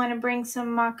also want to bring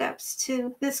some mock-ups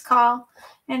to this call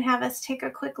and have us take a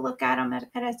quick look at them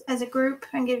as a group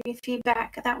and give you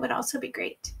feedback, that would also be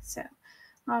great. So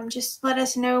just let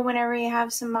us know whenever you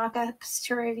have some mock-ups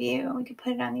to review, and we can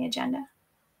put it on the agenda.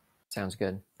 Sounds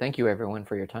good. Thank you, everyone,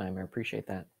 for your time. I appreciate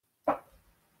that. All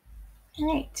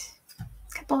right. A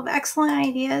couple of excellent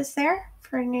ideas there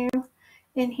for new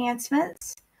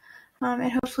enhancements.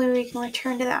 And hopefully we can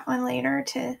return to that one later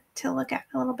to look at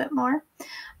a little bit more.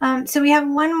 So we have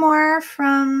one more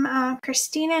from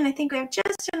Christina, and I think we have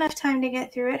just enough time to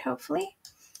get through it, hopefully.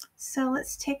 So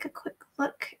let's take a quick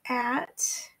look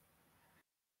at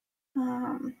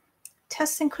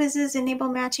tests and quizzes enable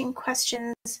matching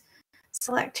questions.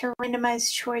 Select to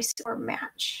randomize, choice, or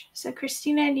match. So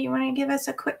Christina, do you want to give us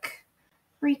a quick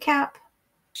recap?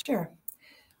 Sure.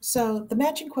 So the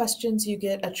matching questions, you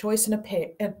get a choice and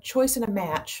a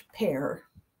match pair,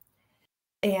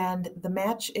 and the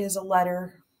match is a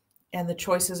letter and the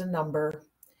choice is a number.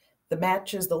 The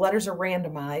match is the letters are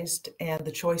randomized and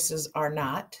the choices are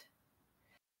not.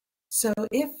 So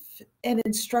if an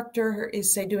instructor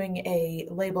is, say, doing a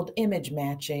labeled image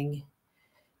matching,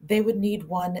 they would need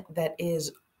one that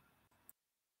is,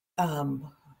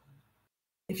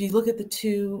 if you look at the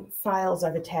two files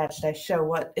I've attached, I show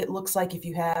what it looks like if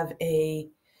you have a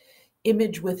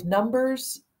image with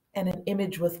numbers and an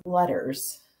image with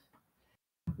letters.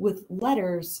 With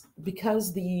letters,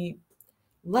 because the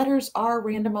letters are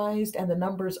randomized and the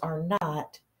numbers are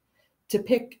not, to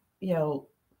pick, if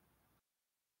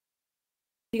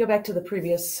you go back to the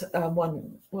previous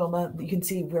one, Wilma, you can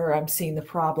see where I'm seeing the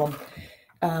problem.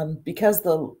 Because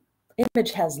the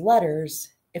image has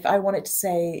letters, if I want it to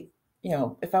say,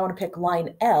 if I want to pick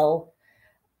line L,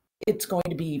 it's going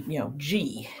to be,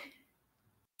 G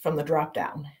from the drop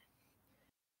down.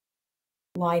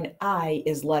 Line I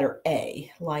is letter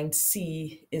A. Line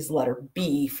C is letter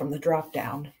B from the drop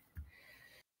down.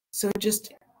 So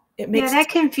it makes... Yeah, that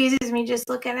confuses me just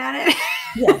looking at it.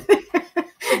 Yeah.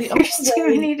 There's too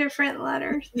many different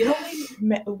letters. The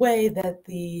only way that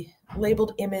the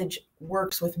labeled image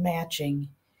works with matching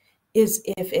is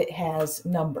if it has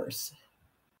numbers.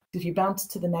 If you bounce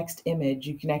to the next image,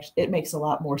 you can it makes a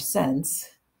lot more sense.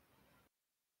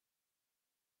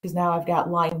 Because now I've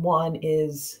got line 1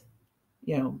 is,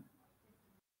 going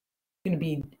to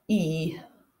be E.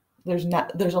 There's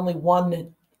only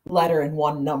one letter and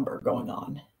one number going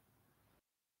on.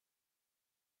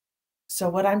 So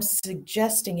what I'm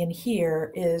suggesting in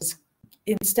here is,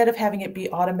 instead of having it be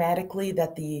automatically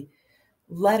that the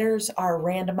letters are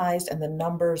randomized and the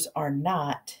numbers are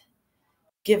not,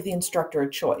 give the instructor a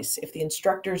choice. If the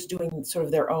instructor is doing sort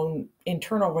of their own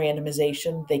internal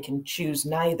randomization, they can choose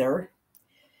neither.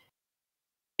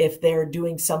 If they're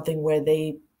doing something where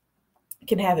they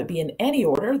can have it be in any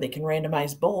order, they can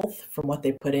randomize both from what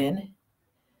they put in.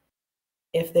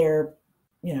 If they're,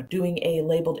 doing a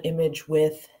labeled image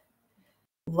with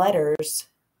letters,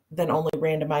 then only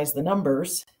randomize the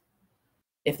numbers.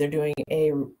 If they're doing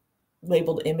a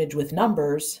labeled image with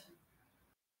numbers,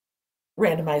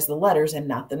 randomize the letters and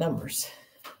not the numbers.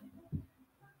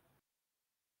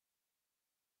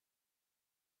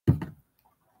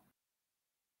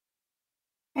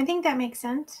 I think that makes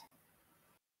sense.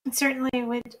 It certainly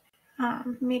would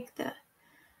make the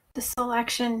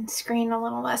selection screen a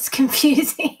little less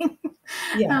confusing.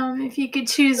 Yeah. If you could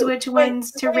choose which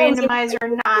ones to randomize or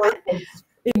not.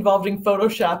 Involving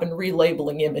Photoshop and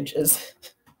relabeling images.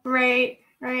 Right.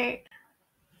 I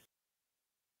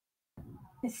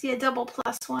see a double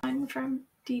 +1 from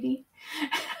Dee Dee.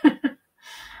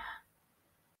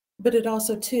 But it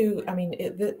also, too,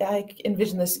 I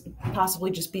envision this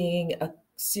possibly just being a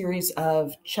series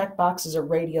of checkboxes or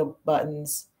radio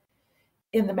buttons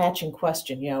in the matching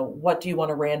question. What do you want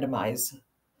to randomize?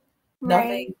 Right.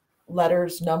 Nothing,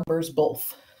 letters, numbers,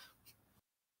 both.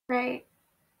 Right.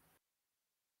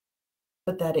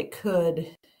 But that it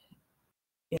could,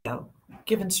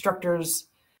 give instructors,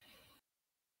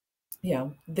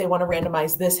 they want to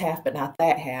randomize this half, but not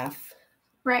that half.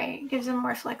 Right. Gives them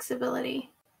more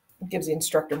flexibility. It gives the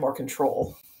instructor more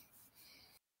control.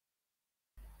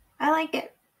 I like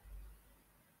it.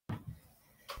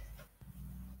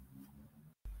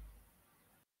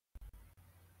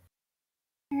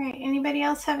 All right. Anybody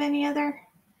else have any other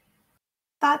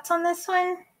thoughts on this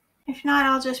one? If not,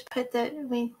 I'll just put that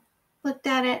we looked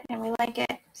at it and we like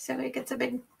it. So it gets a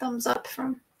big thumbs up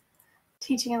from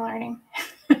teaching and learning.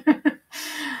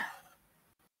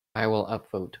 I will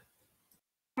upvote.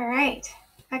 All right.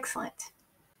 Excellent.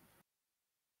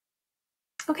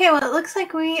 Okay, well, it looks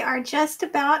like we are just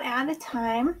about out of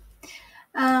time.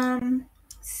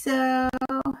 So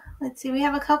let's see, we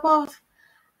have a couple of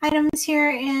items here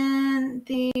in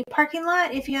the parking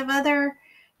lot. If you have other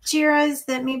JIRAs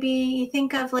that maybe you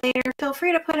think of later, feel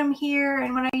free to put them here.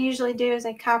 And what I usually do is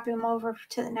I copy them over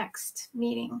to the next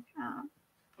meeting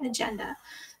agenda.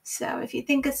 So if you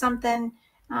think of something,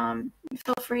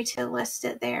 feel free to list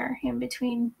it there in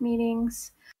between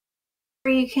meetings. Or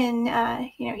you can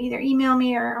either email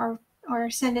me or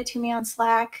send it to me on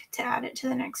Slack to add it to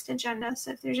the next agenda. So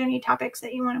if there's any topics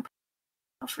that you want to put,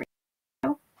 feel free to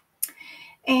know.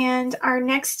 And our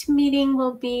next meeting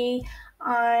will be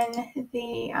on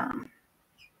the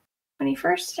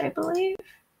 21st, I believe.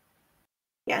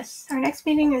 Yes, our next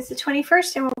meeting is the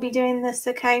 21st, and we'll be doing the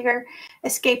Sakaiger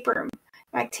escape room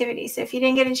activity. So if you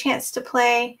didn't get a chance to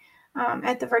play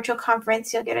at the virtual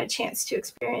conference, you'll get a chance to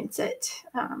experience it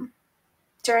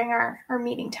during our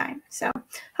meeting time. So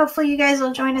hopefully you guys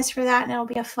will join us for that, and it'll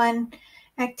be a fun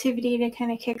activity to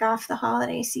kind of kick off the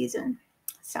holiday season.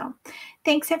 So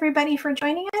thanks everybody for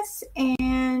joining us,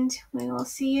 and we will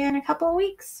see you in a couple of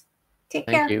weeks. Take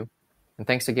care. Thank you. And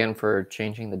thanks again for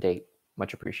changing the date.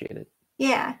 Much appreciated.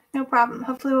 Yeah, no problem.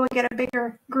 Hopefully we'll get a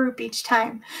bigger group each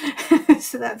time.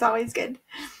 So that's always good.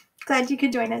 Glad you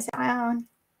could join us, Alan.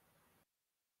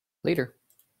 Later.